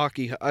 The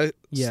hockey. I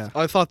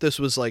thought this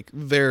was like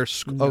their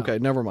school. No. Okay,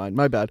 never mind.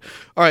 My bad.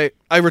 All right,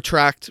 I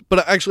retract.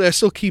 But actually, I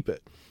still keep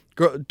it.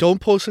 Don't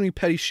post any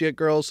petty shit,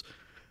 girls.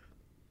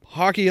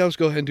 Hockey house,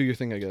 go ahead and do your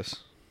thing, I guess.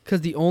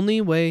 Because the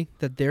only way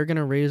that they're going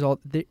to raise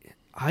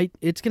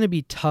it's going to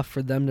be tough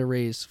for them to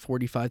raise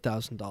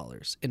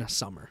 $45,000 in a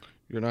summer.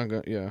 You're not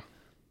going to, yeah.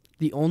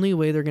 The only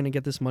way they're going to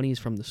get this money is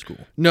from the school.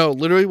 No,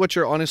 literally what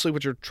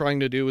you're trying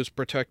to do is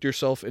protect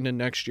yourself into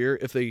next year.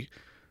 If they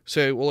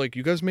say, well, like,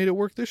 you guys made it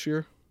work this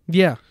year.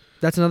 Yeah.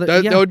 That's another...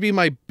 That would be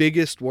my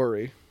biggest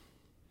worry.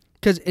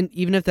 Because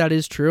even if that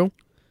is true...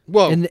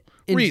 Whoa,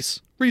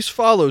 Reese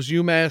follows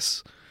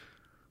UMass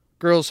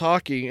girls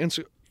hockey. And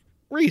so,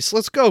 Reese,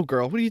 let's go,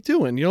 girl. What are you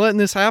doing? You're letting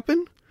this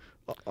happen?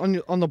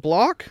 On the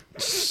block?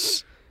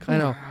 I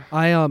know.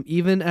 I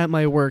even at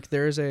my work,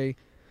 there's a...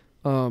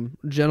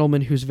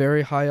 gentleman who's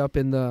very high up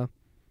in the,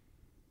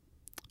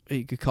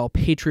 you could call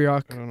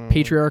Patriarch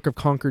of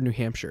Concord, New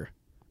Hampshire.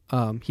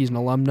 He's an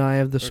alumni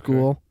of the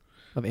school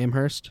of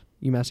Amherst,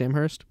 UMass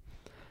Amherst.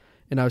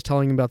 And I was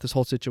telling him about this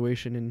whole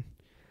situation, and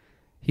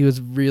he was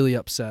really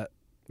upset.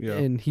 Yeah.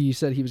 And he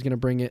said he was going to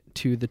bring it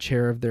to the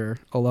chair of their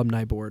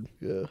alumni board.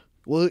 Yeah.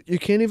 Well, you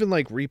can't even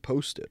like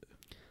repost it.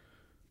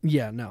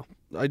 Yeah, no.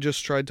 I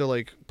just tried to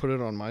like put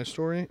it on my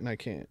story, and I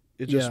can't.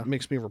 It just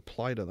makes me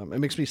reply to them. It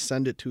makes me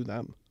send it to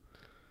them.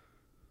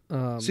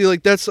 See,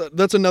 like that's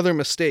another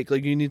mistake.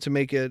 Like you need to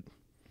make it.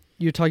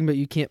 You're talking about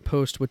you can't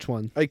post which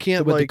one? I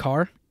can't with like the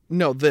car.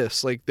 No,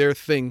 this like their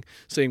thing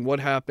saying what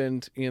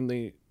happened in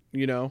the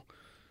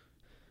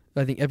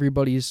I think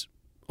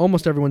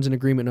almost everyone's in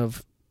agreement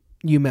of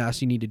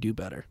UMass. You need to do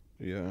better.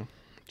 Yeah,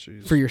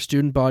 Jeez. for your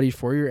student body,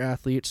 for your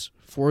athletes,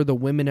 for the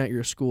women at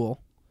your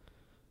school,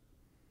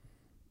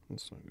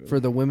 That's not good. for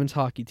the women's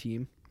hockey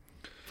team,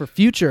 for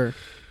future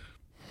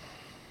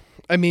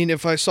I mean,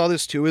 if I saw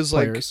this too as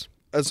players.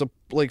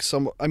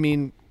 I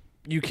mean,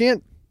 you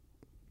can't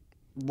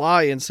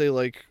lie and say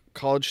like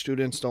college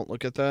students don't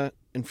look at that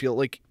and feel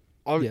like,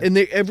 and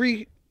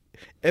every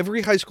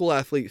high school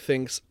athlete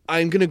thinks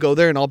I'm gonna go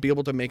there and I'll be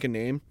able to make a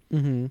name.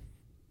 Mm-hmm.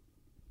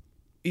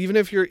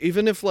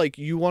 Even if like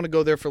you want to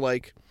go there for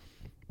like,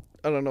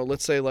 I don't know,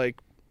 let's say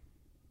like,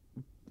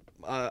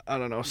 I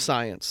don't know,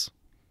 science,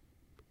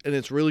 and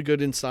it's really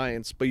good in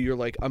science, but you're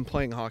like, I'm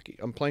playing hockey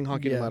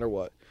no matter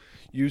what.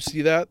 You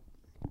see that?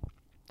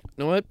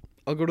 You know what?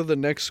 I'll go to the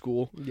next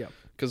school. Yeah.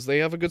 Because they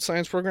have a good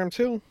science program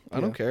too. I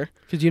don't care.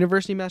 Because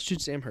University of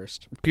Massachusetts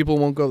Amherst. People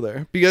won't go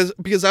there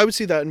because I would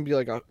see that and be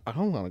like, I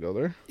don't want to go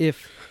there.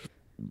 If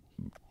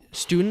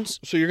students,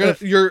 so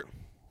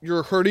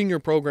you're hurting your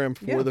program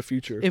for the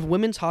future. If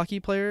women's hockey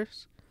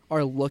players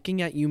are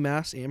looking at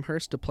UMass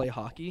Amherst to play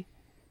hockey,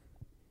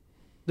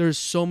 there's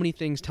so many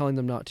things telling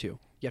them not to.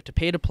 You have to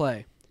pay to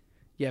play.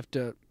 You have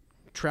to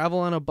travel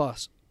on a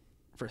bus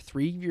for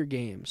 3 of your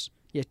games.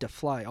 You have to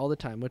fly all the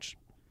time, which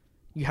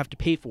you have to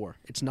pay for.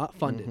 It's not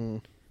funded. Mm-hmm.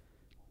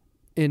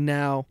 And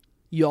now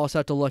you also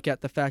have to look at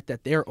the fact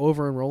that they're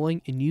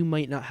over-enrolling and you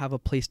might not have a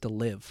place to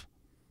live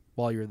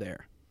while you're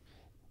there.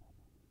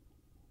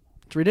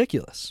 It's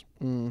ridiculous.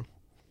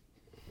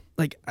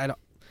 Like, I don't...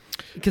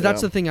 Because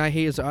that's the thing I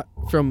hate is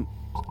from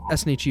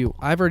SNHU.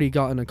 I've already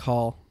gotten a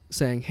call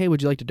saying, hey,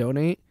 would you like to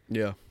donate?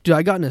 Yeah. Dude,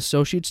 I got an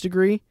associate's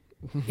degree,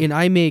 and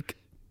I make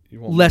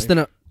less than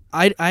a...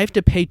 I have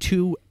to pay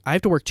I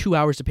have to work 2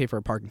 hours to pay for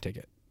a parking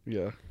ticket.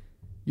 Yeah.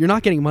 You're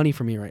not getting money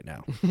from me right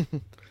now.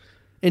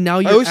 And now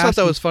I always thought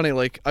that was funny.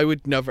 Like, I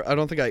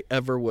don't think I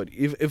ever would.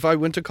 If I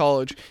went to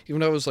college,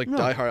 even though I was like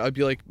diehard, I'd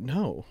be like,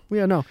 no.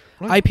 Yeah, no.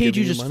 I paid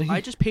you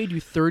I just paid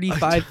you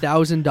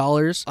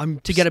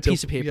 $35,000 to get a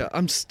piece of paper. Yeah,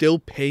 I'm still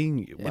paying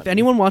you money. If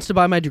anyone wants to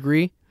buy my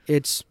degree,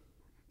 it's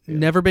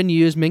never been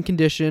used, mint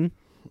condition.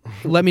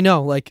 Let me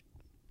know. Like,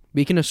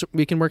 we can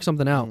work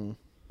something out.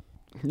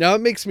 Now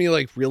it makes me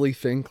like really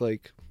think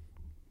like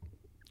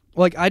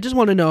I just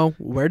want to know,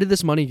 where did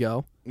this money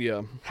go?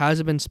 Yeah. Has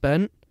it been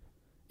spent?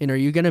 And are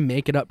you going to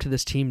make it up to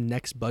this team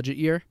next budget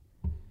year?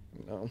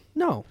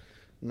 No.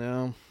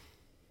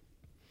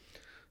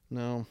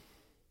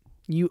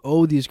 You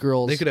owe these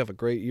girls. They could have a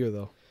great year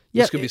though.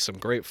 Yeah, this could be some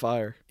great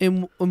fire.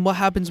 And what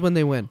happens when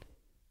they win?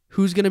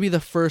 Who's going to be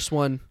the first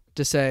one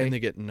to say? And they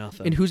get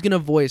nothing. And who's going to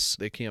voice?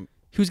 They can't.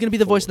 Who's going to be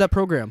the voice of that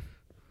program?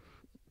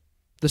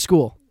 The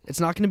school. It's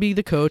not going to be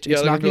the coach.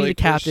 It's not going to be the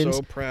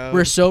captains.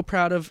 We're so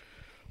proud of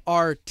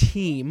our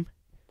team.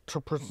 To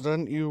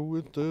present you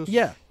with this.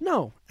 Yeah.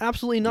 No,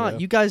 absolutely not. Yeah.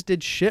 You guys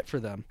did shit for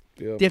them.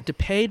 Yep. They have to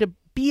pay to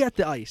be at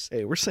the ice.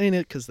 Hey, we're saying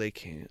it because they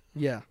can't.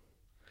 Yeah.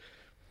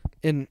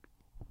 And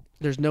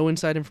there's no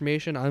inside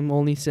information. I'm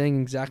only saying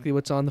exactly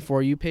what's on the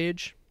For You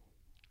page.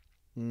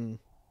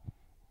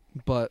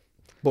 But,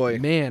 boy,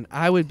 man,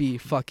 I would be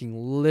fucking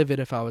livid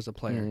if I was a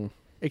player.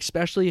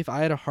 Especially if I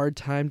had a hard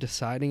time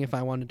deciding if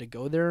I wanted to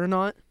go there or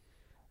not.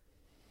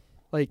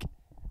 Like,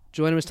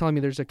 Joanna was telling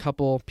me there's a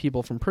couple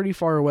people from pretty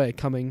far away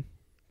coming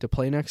to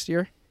play next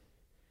year,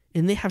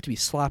 and they have to be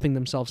slapping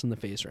themselves in the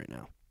face right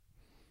now.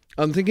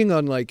 I'm thinking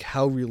on like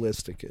how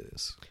realistic it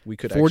is. We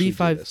could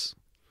 45 actually do this.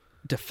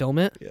 To film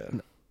it? Yeah.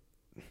 No.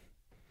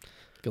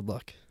 Good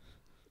luck.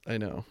 I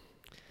know.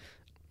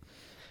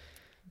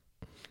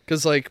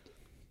 Because like,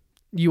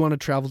 you want to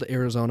travel to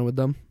Arizona with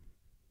them?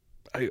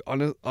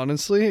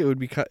 Honestly, it would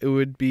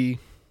be.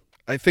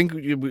 I think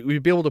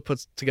we'd be able to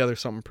put together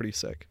something pretty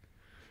sick.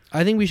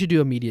 I think we should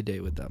do a media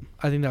day with them.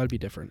 I think that would be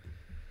different.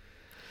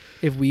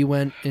 If we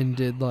went and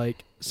did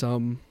like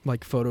some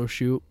like photo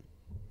shoot,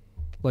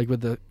 like with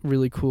the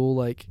really cool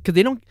like, because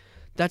they don't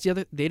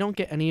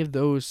get any of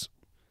those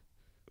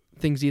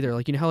things either.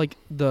 Like, you know how like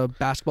the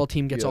basketball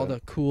team gets all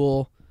the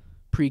cool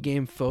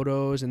pregame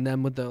photos and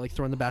them with the like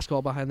throwing the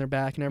basketball behind their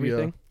back and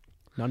everything. Yeah.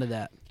 None of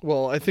that.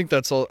 Well, I think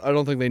that's all. I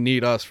don't think they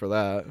need us for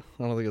that.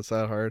 I don't think it's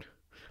that hard.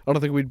 I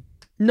don't think we'd.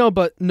 No.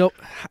 Do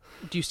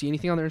you see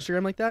anything on their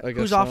Instagram like that?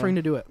 Who's offering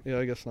to do it? Yeah,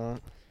 I guess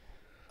not.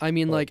 I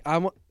mean, like,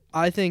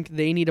 I think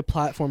they need a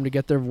platform to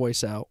get their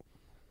voice out.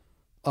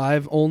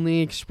 I've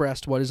only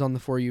expressed what is on the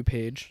For You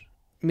page.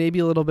 Maybe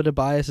a little bit of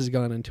bias has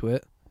gone into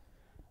it.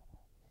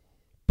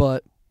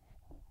 But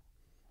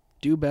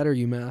do better,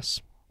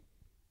 UMass.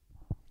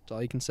 That's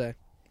all you can say.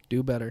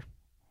 Do better.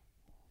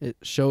 It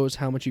shows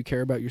how much you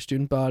care about your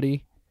student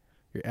body,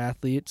 your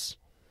athletes,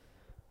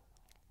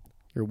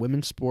 your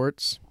women's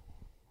sports.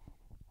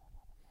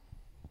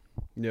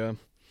 Yeah.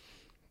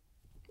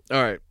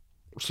 All right.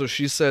 So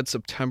she said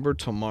September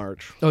to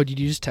March. Oh, did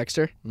you just text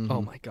her? Mm-hmm.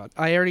 Oh my God.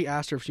 I already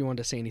asked her if she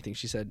wanted to say anything.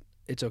 She said,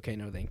 it's okay,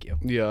 no thank you.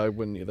 Yeah, I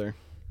wouldn't either.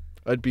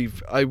 I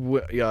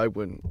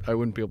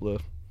wouldn't be able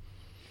to.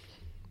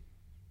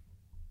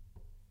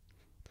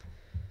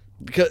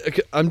 Because,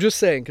 I'm just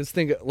saying, because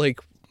think, like.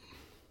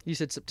 You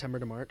said September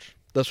to March?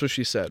 That's what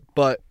she said.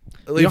 But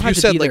like, if you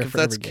said, like, if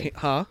that's. You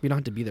don't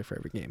have to be there for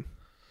every game.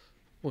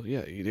 Well,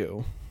 yeah, you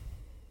do.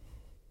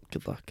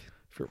 Good luck.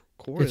 If you're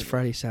recording. It's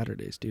Friday,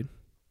 Saturdays, dude.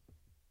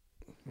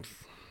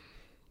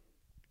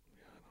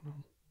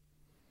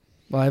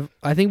 Well,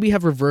 I think we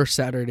have reverse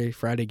Saturday,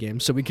 Friday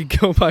games, so we could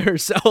go by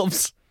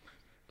ourselves.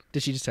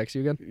 Did she just text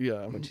you again?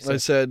 Yeah, I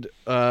said.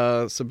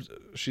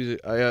 She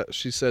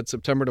said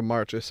September to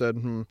March. I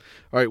said, All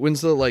right,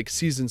 when's the like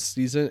season?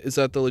 Is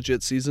that the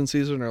legit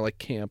season or like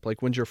camp?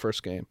 Like when's your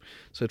first game? I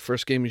said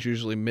first game is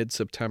usually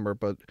mid-September,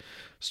 but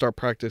start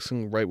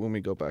practicing right when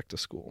we go back to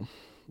school.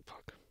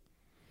 Fuck.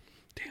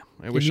 Damn.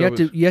 I wish you have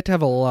to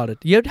have a lot of.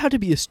 You have to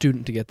be a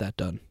student to get that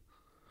done.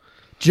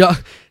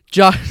 Josh,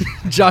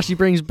 he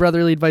brings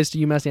brotherly advice to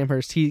UMass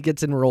Amherst. He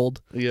gets enrolled.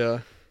 Yeah.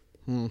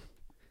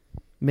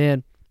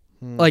 Man,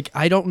 like,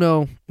 I don't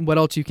know what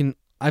else you can...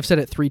 I've said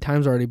it 3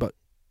 times already, but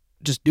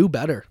just do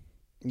better.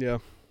 Yeah.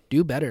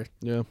 Do better.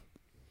 Yeah.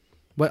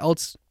 What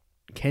else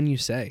can you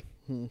say?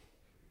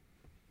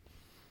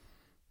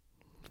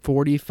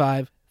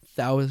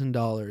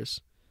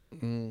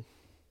 $45,000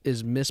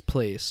 is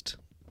misplaced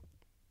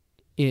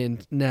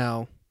in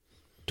now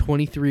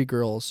 23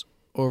 girls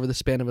over the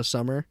span of a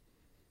summer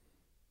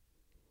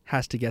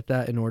has to get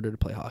that in order to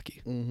play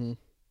hockey.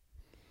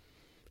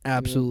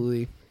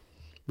 Absolutely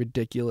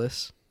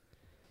ridiculous.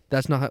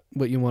 That's not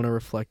what you want to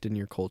reflect in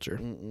your culture.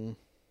 And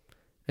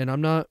I'm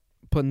not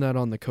putting that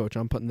on the coach.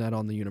 I'm putting that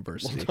on the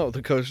university. Well, no,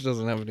 the coach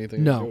doesn't have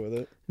anything to do with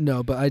it.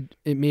 No, but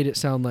it made it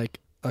sound like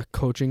a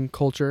coaching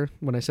culture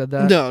when I said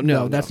that.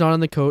 No, that's not on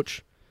the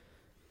coach.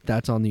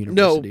 That's on the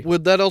university. No, well,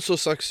 that also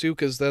sucks too,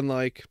 because then,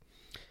 like,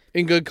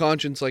 in good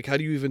conscience, like, how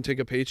do you even take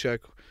a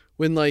paycheck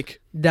when,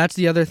 like... That's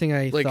the other thing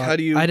I like, thought. how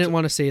do you... I didn't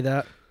want to say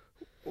that,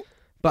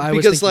 but I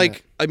was because, thinking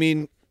like, I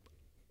mean,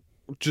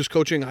 just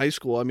coaching high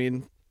school, I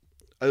mean,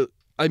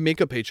 I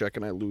make a paycheck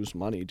and I lose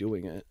money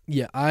doing it.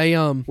 Yeah,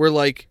 where,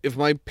 like, if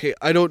my pay...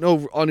 I don't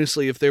know,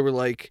 honestly, if they were,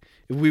 like...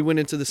 If we went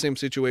into the same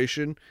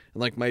situation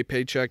and, like, my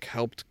paycheck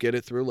helped get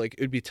it through, like,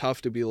 it'd be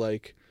tough to be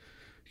like,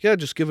 yeah,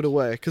 just give it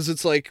away. Because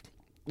it's, like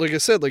I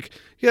said, like,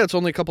 yeah, it's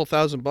only a couple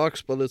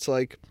 $1,000, but it's,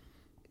 like...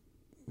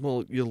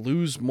 Well, you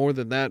lose more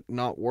than that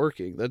not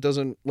working. That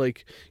doesn't,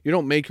 like, you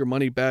don't make your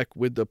money back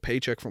with the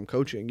paycheck from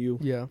coaching.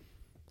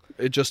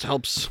 It just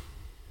helps.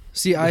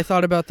 See, I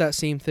thought about that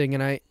same thing,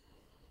 and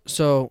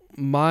so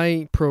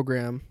my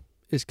program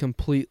is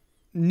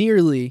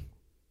nearly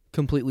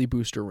completely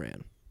booster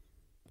ran.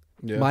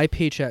 Yeah. My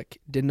paycheck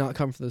did not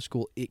come from the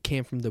school. It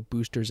came from the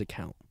booster's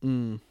account.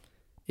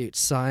 It's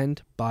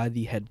signed by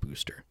the head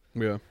booster.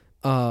 Yeah.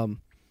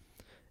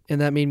 And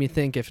that made me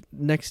think, if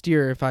next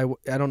year, if I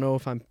don't know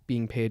if I'm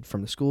being paid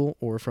from the school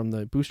or from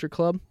the booster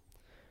club,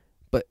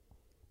 but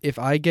if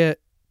I got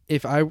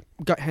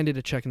handed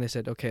a check and they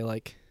said, okay,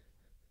 like,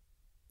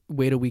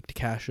 wait a week to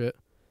cash it,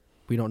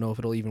 we don't know if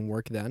it'll even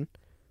work then,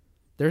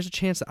 there's a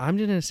chance that I'm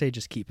going to say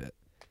just keep it.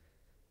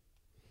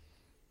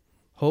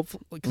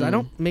 Hopefully, because I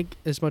don't make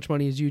as much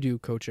money as you do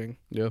coaching.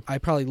 Yeah. I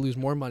probably lose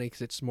more money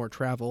because it's more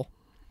travel.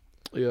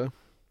 Yeah.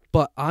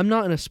 But I'm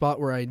not in a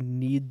spot where I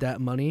need that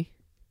money.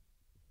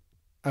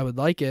 I would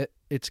like it.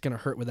 It's going to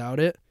hurt without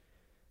it.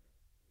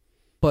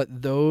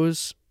 But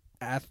those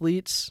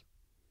athletes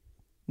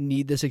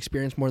need this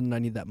experience more than I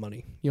need that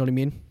money. You know what I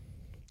mean?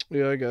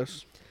 Yeah, I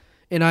guess.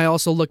 And I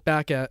also look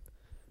back at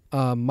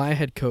my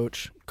head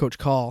coach, Coach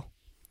Call,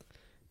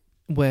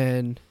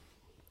 when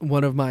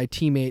one of my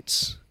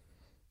teammates'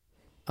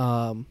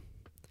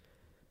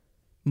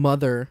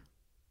 mother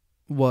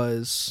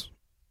was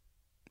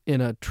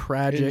in a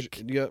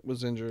tragic...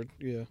 was injured.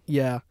 Yeah.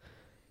 Yeah.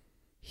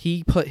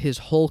 He put his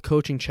whole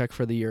coaching check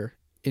for the year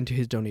into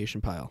his donation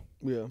pile.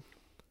 Yeah.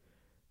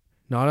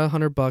 Not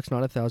 $100,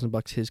 not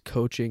 $1,000. His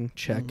coaching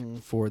check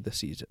for the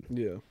season.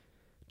 Yeah.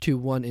 To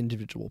one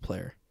individual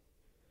player.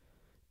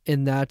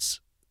 And that's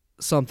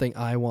something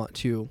I want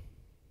to...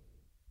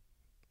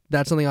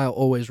 That's something I'll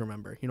always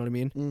remember. You know what I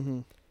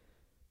mean?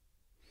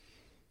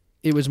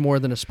 It was more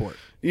than a sport.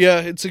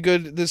 Yeah, it's a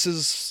good...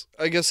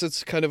 I guess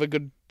it's kind of a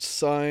good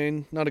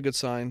sign. Not a good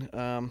sign.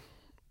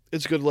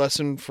 It's a good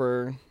lesson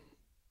for...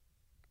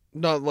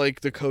 Not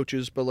like the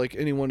coaches, but like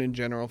anyone in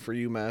general for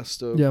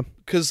UMass. Yeah.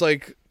 Because,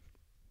 like,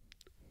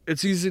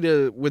 it's easy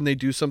to, when they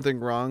do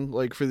something wrong,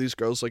 like for these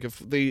girls, like if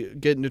they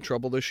get into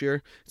trouble this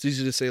year, it's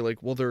easy to say,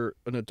 like, well, they're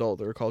an adult,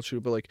 they're a college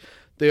student, but, like,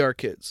 they are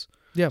kids.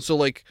 Yeah. So,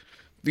 like,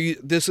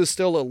 this is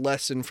still a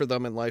lesson for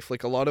them in life.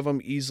 Like, a lot of them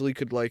easily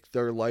could, like,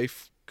 their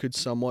life could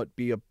somewhat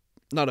be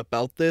not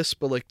about this,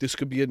 but, like, this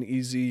could be an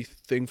easy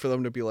thing for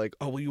them to be like,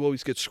 oh, well, you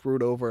always get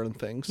screwed over and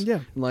things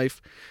in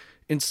life.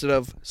 Instead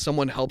of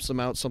someone helps them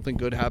out, something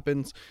good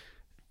happens,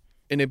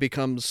 and it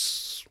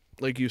becomes,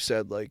 like you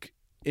said, like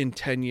in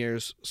 10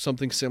 years,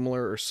 something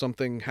similar or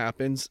something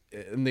happens,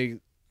 and they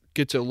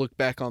get to look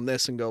back on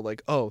this and go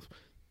like, oh,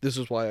 this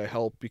is why I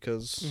helped,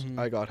 because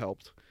I got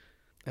helped.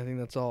 I think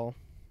that's all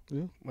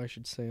I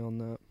should say on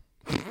that.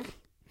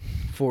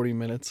 40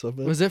 minutes of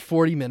it. Was it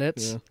 40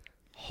 minutes? Yeah.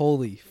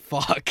 Holy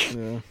fuck.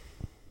 Yeah.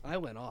 I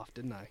went off,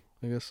 didn't I?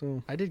 I guess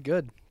so. I did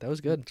good. That was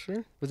good.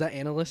 Sure. Was that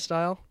analyst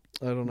style?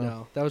 I don't know.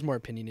 No, that was more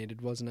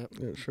opinionated, wasn't it?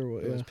 Yeah, sure.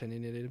 It was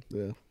opinionated.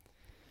 Yeah.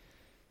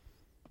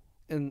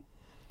 And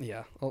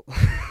Yeah. Oh.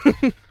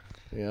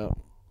 Yeah.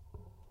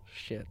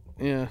 Shit.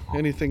 Yeah.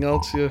 Anything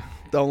else you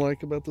don't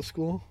like about the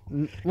school?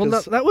 Well,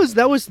 that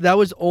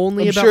was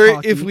only I'm about sure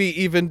hockey. if we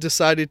even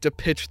decided to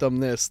pitch them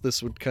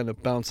this would kind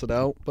of bounce it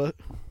out, but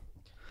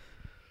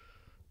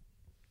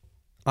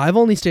I've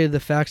only stated the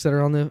facts that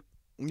are on the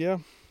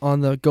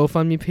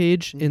GoFundMe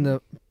page and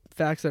the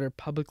facts that are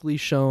publicly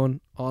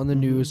shown on the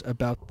news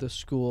about the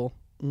school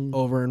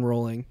over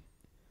enrolling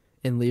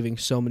and leaving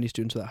so many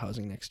students without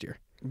housing next year.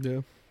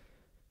 Yeah.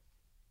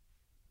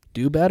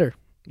 Do better.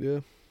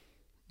 Yeah.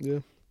 Yeah.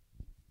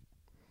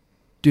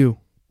 Do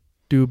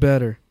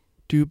better.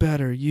 Do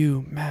better,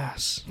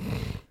 UMass.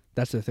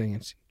 That's the thing.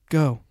 It's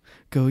go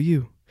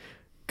you,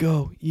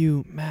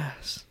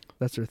 UMass.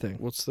 That's their thing.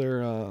 What's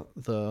their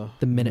the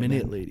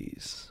Minute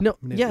ladies? No,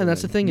 and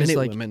that's the thing is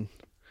like women.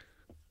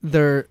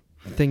 Their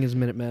thing is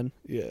Minutemen.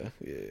 Yeah.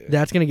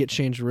 That's gonna get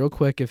changed real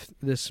quick if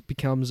this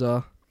becomes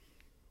a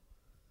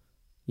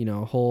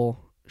whole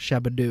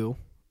shabadoo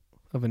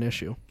of an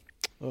issue.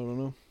 I don't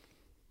know.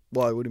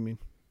 Why? What do you mean?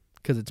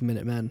 Because it's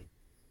Minutemen.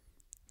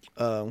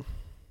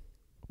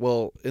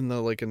 Well, in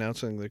the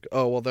announcing, that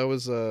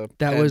was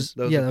that was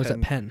a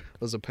Penn.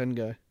 That was a Penn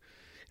guy,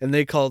 and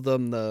they called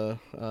them the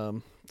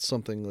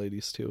something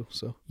ladies too.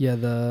 So yeah,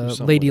 the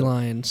Lady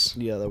Lions.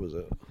 Yeah, that was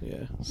it.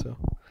 Yeah, so.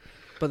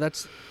 But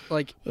that's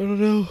I don't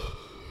know.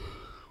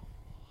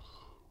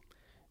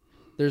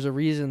 There's a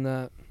reason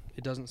that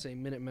it doesn't say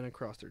Minutemen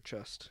across their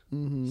chest.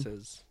 Mm-hmm. It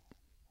says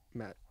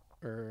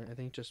I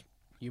think just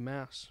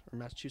UMass or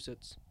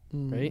Massachusetts,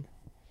 right?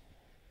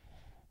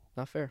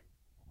 Not fair.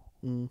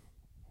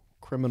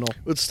 Criminal.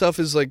 What's tough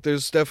is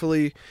there's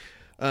definitely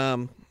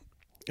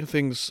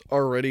things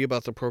already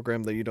about the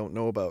program that you don't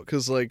know about,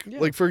 because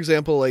for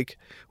example,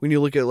 when you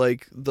look at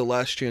the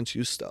last chance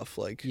youth stuff,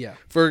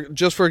 for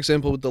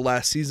example with the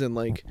last season,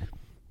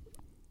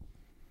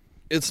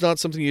 it's not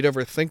something you'd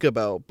ever think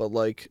about, but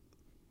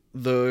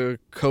the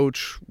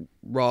coach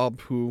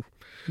Rob who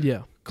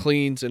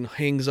cleans and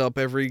hangs up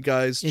every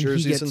guy's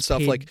jerseys and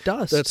stuff,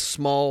 that's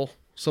small,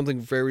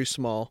 something very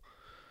small.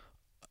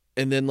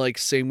 And then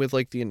same with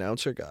the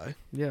announcer guy.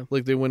 Yeah.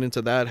 They went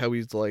into that, how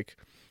he's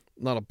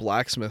not a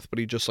blacksmith, but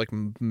he just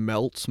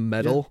melts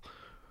metal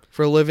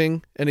for a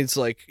living, and it's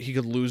he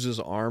could lose his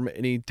arm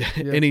any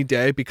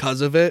day because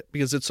of it,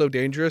 because it's so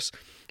dangerous,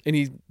 and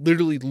he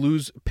literally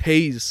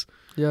pays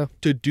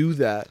to do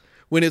that.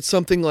 When it's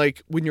something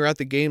when you're at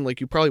the game,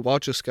 you probably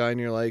watch this guy and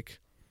you're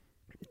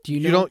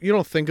you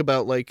don't think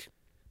about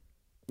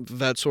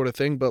that sort of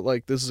thing, but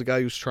this is a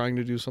guy who's trying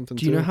to do something.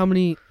 Do you know how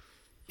many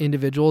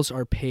individuals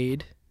are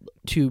paid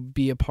to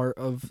be a part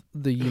of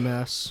the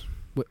UMass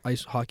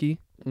ice hockey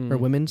or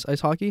women's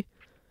ice hockey?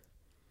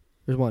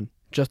 There's one,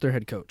 just their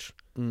head coach.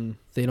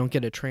 They don't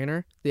get a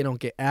trainer. They don't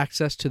get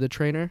access to the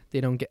trainer.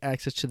 They don't get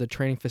access to the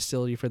training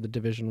facility for the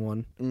Division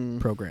 1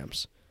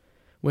 programs.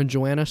 When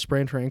Joanna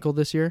sprained her ankle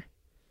this year,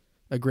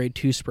 a grade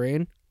 2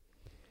 sprain,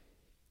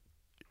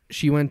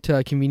 she went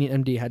to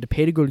Convenient MD, had to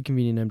pay to go to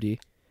Convenient MD,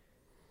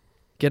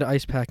 get an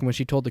ice pack, and when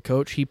she told the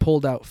coach, he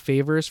pulled out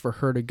favors for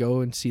her to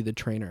go and see the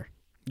trainer.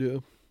 Yeah.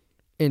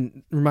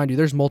 And remind you,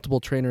 there's multiple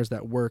trainers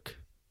that work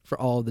for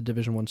all of the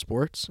Division 1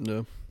 sports.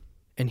 Yeah.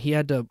 And he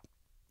had to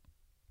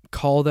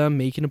call them,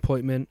 make an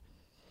appointment.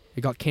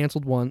 It got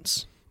canceled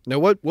once. Now,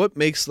 what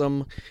makes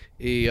them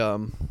a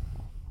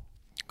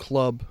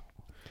club?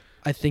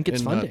 I think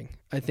it's funding.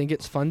 I think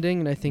it's funding,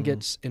 and I think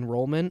it's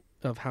enrollment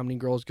of how many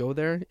girls go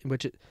there.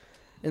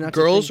 And that's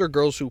girls or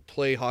girls who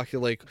play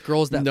hockey,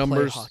 girls that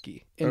numbers? Play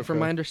hockey. And from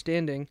my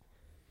understanding,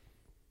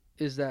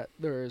 is that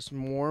there's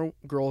more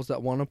girls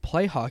that want to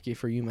play hockey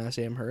for UMass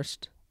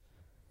Amherst,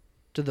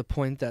 to the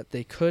point that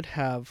they could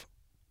have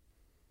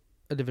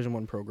a Division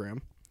 1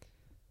 program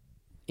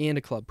and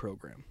a club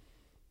program.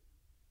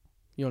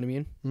 You know what I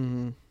mean?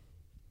 Mm-hmm.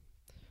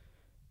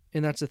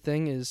 And that's the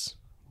thing is,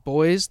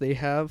 boys, they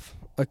have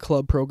a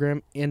club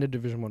program and a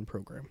Division 1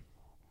 program.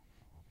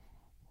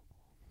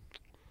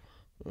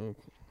 Okay.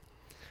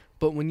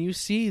 But when you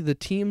see the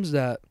teams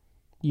that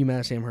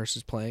UMass Amherst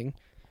is playing,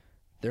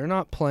 they're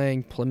not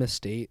playing Plymouth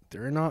State.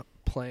 They're not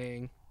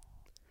playing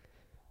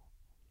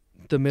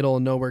the middle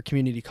of nowhere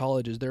community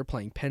colleges. They're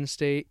playing Penn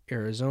State,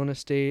 Arizona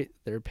State.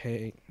 They're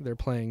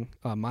playing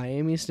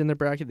Miami in their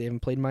bracket. They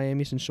haven't played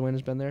Miami since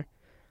Joanna's been there.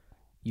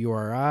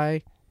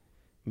 URI,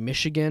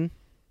 Michigan,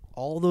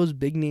 all those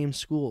big name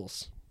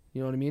schools.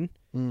 You know what I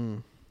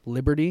mean?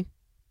 Liberty.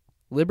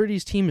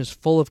 Liberty's team is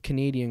full of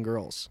Canadian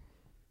girls,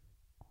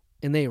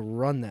 and they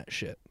run that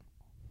shit.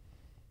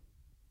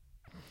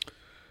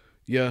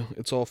 Yeah,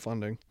 it's all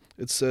funding.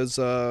 It says,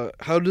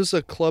 how does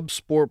a club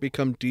sport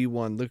become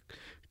D1? The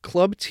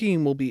club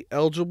team will be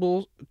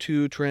eligible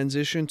to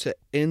transition to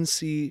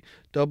NCAA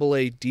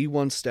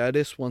D1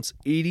 status once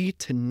 80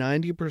 to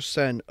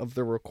 90% of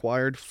the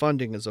required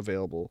funding is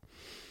available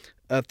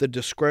at the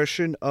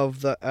discretion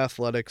of the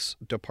athletics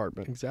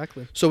department.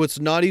 Exactly. So it's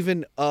not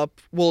even up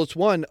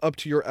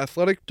to your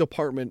athletic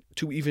department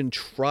to even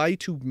try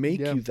to make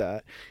you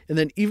that. And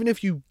then even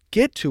if you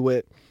get to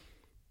it,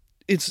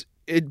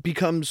 it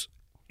becomes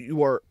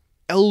you are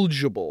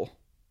eligible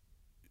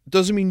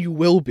doesn't mean you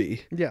will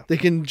be. Yeah. They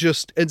can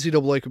just,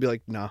 NCAA could be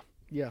like, nah,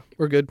 Yeah.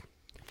 we're good.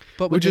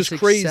 But which with is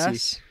crazy.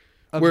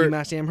 Of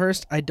UMass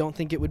Amherst, I don't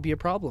think it would be a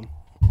problem.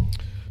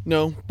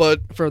 No,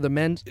 but for the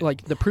men's,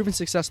 like the proven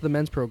success of the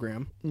men's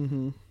program,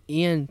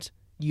 and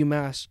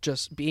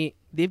UMass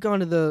they've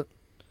gone to the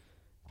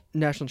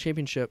national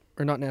championship,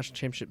 or not national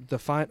championship, the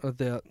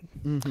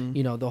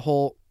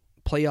whole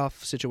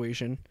playoff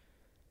situation,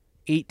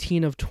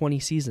 18 of 20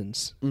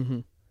 seasons.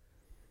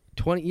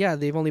 20, yeah,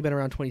 they've only been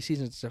around 20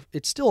 seasons.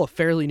 It's still a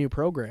fairly new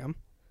program.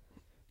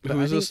 Who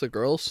is this? The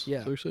girls?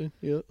 Yeah. Seriously?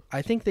 Yeah.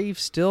 I think they've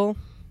still.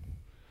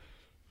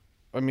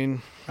 I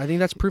think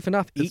that's proof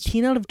enough.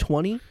 18 out of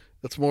 20.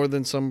 That's more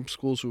than some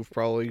schools who've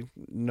probably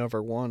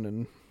never won,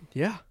 and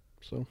yeah.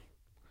 So.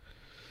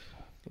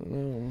 I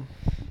don't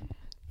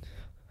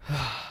know.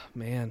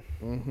 Man,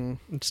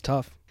 it's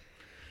tough,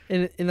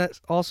 and that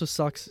also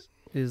sucks.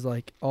 Is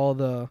like all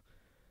the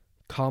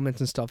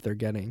comments and stuff they're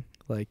getting.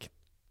 Like,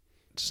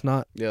 it's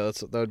not. Yeah,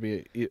 that'd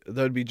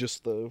be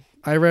just the.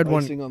 I read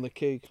icing on the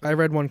cake. I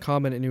read one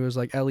comment and it was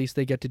like, at least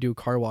they get to do a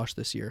car wash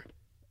this year.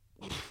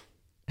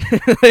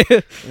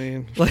 I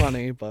mean,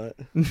 funny, but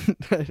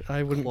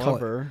I wouldn't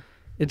clever. Call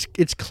it.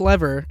 It's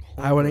clever.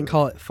 I wouldn't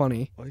call it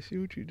funny. I see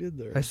what you did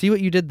there. I see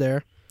what you did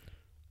there.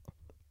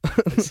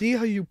 I see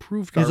how you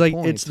proved our like,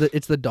 point. it's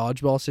the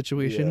dodgeball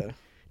situation. Yeah.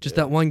 Just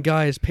that one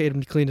guy has paid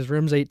him to clean his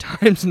rims 8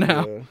 times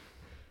now.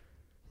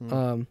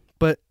 Yeah.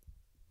 But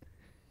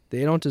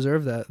they don't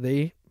deserve that.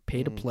 They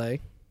pay to play.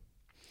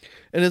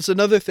 And it's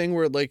another thing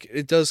where, like,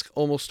 it does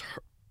almost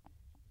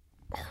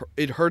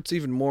it hurts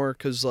even more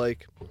because,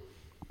 like,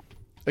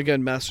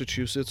 again,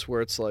 Massachusetts,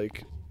 where it's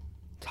like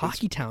it's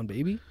hockey town,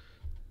 baby.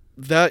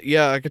 That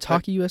it's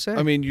Hockey USA.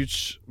 I mean,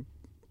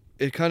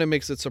 it kind of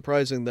makes it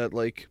surprising that,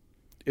 like,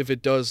 if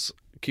it does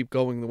keep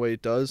going the way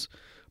it does,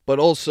 but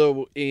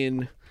also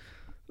in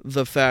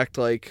the fact,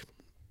 like,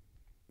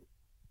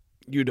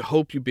 you'd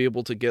hope you'd be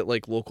able to get,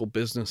 like, local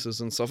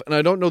businesses and stuff. And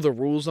I don't know the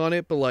rules on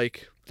it, but,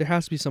 like, there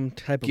has to be some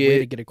type of way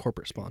to get a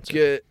corporate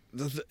sponsor.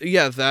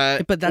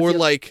 That, but that's or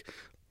like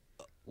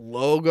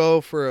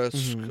logo for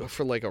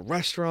for like a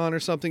restaurant or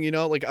something, you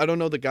know? Like, I don't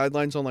know the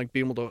guidelines on, like,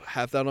 being able to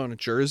have that on a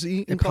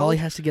jersey. It probably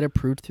has to get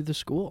approved through the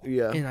school.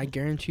 Yeah. And I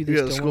guarantee they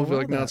the school will be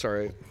like, no, it's all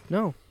right.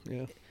 No.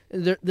 Yeah.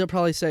 They'll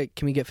probably say,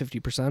 can we get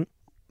 50%?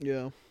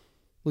 Yeah.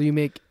 Will you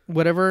make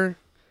whatever?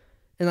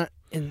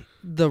 And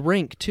the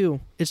rink,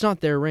 too. It's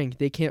not their rink.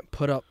 They can't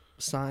put up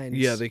signs.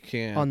 Yeah, they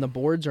can't. On the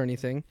boards or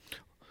anything.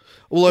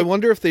 Well, I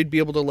wonder if they'd be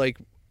able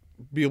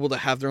to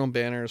have their own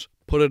banners,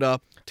 put it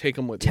up, take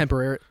them with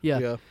temporary. Yeah.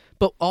 Yeah.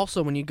 But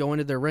also, when you go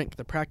into their rink,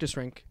 the practice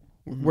rink,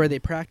 where they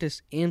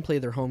practice and play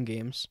their home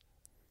games,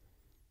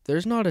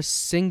 there's not a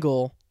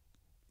single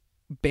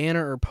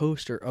banner or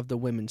poster of the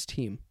women's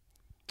team.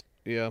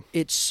 Yeah.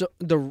 It's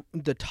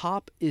the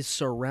top is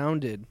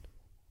surrounded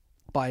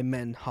by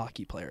men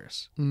hockey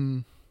players.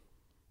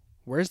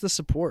 Where's the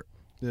support?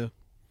 Yeah.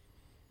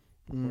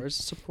 Where's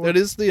the support? That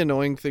is the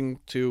annoying thing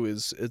too.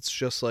 Is it's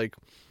just like,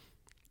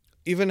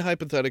 even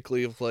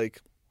hypothetically, if,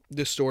 like,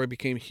 this story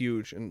became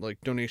huge and, like,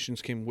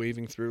 donations came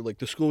waving through, like,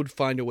 the school would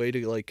find a way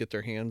to, like, get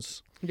their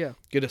hands,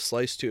 get a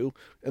slice too,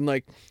 and,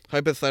 like,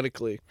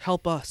 hypothetically,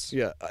 help us.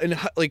 Yeah, and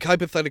like,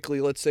 hypothetically,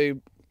 let's say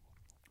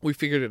we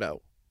figured it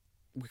out,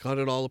 we got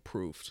it all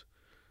approved,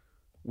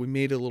 we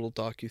made a little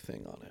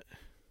docu-thing on it.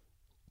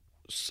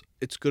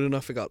 It's good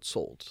enough it got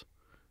sold.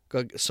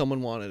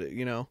 Someone wanted it,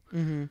 you know?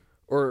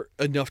 Or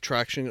enough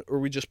traction, or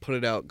we just put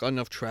it out, got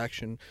enough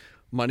traction,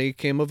 money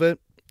came of it,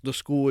 the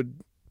school would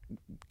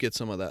get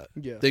some of that.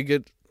 Yeah. They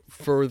get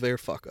for their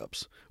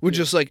fuck-ups. Which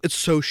is, like, it's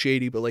so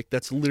shady, but, like,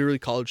 that's literally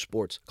college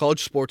sports.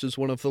 College sports is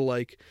one of the,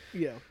 like,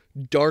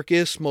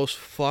 darkest, most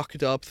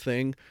fucked up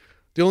thing.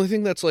 The only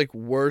thing that's, like,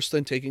 worse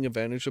than taking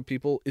advantage of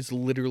people is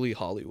literally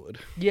Hollywood.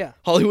 Yeah.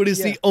 Hollywood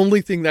is the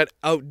only thing that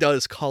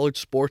outdoes college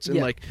sports and,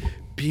 like,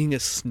 being a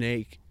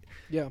snake.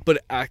 Yeah.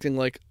 But acting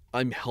like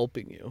I'm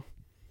helping you.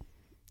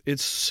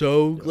 It's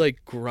so,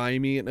 like,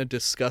 grimy and a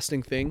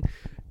disgusting thing.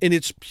 And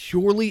it's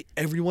purely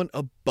everyone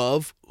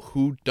above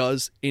who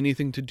does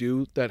anything to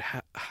do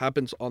that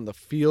happens on the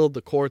field,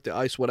 the court, the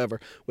ice, whatever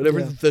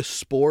the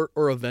sport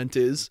or event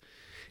is.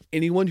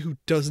 Anyone who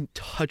doesn't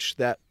touch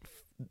that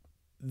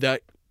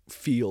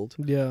field,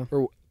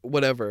 or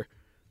whatever,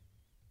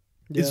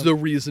 is the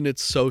reason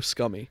it's so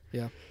scummy.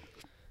 Yeah.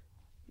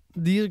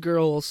 These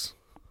girls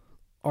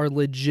are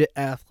legit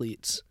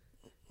athletes,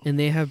 and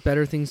they have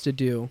better things to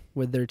do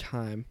with their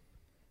time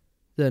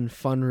than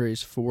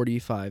fundraise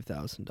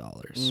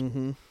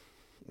 $45,000.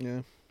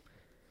 Yeah.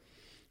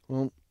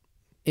 Well,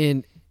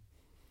 and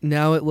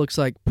now it looks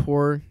like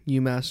poor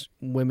UMass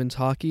women's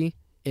hockey,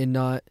 and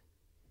not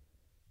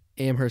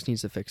Amherst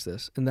needs to fix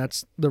this, and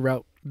that's the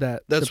route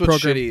that's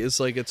what's shitty. Is,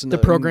 like, it's the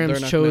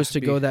programs chose to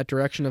go that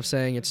direction of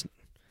saying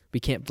we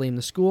can't blame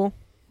the school.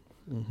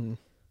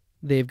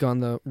 They've gone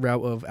the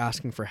route of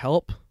asking for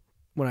help,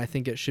 when I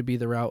think it should be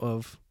the route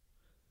of,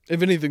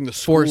 if anything, the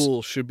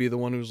school should be the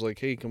one who's like,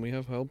 hey, can we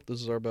have help?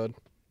 This is our bad.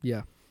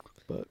 Yeah.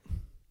 But.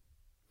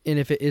 And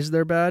if it is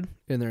their bad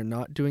and they're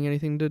not doing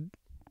anything to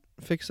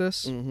fix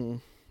this,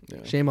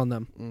 Yeah. Shame on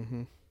them.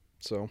 Mm-hmm.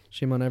 So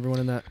shame on everyone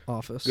in that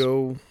office.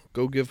 Go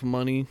give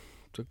money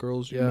to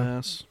Girls Yeah.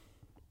 UMass.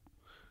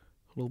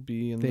 It'll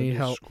be in the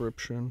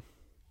description.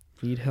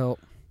 Need help.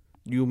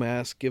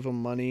 UMass, give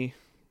them money.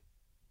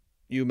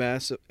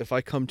 UMass, if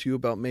I come to you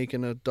about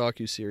making a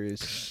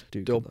docuseries,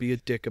 don't be a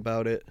dick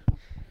about it.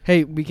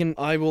 Hey, we can.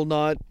 I will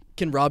not.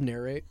 Can Rob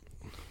narrate?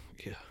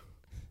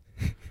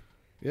 Yeah.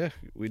 Yeah,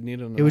 we'd need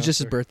an. It was just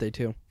his birthday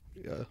too.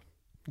 Yeah.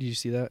 Did you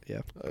see that?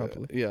 Yeah,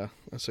 probably. Yeah,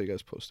 I saw you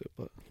guys post it,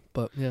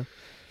 But yeah,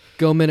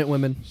 go Minute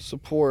Women.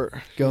 Support.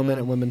 Go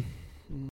Minute Women.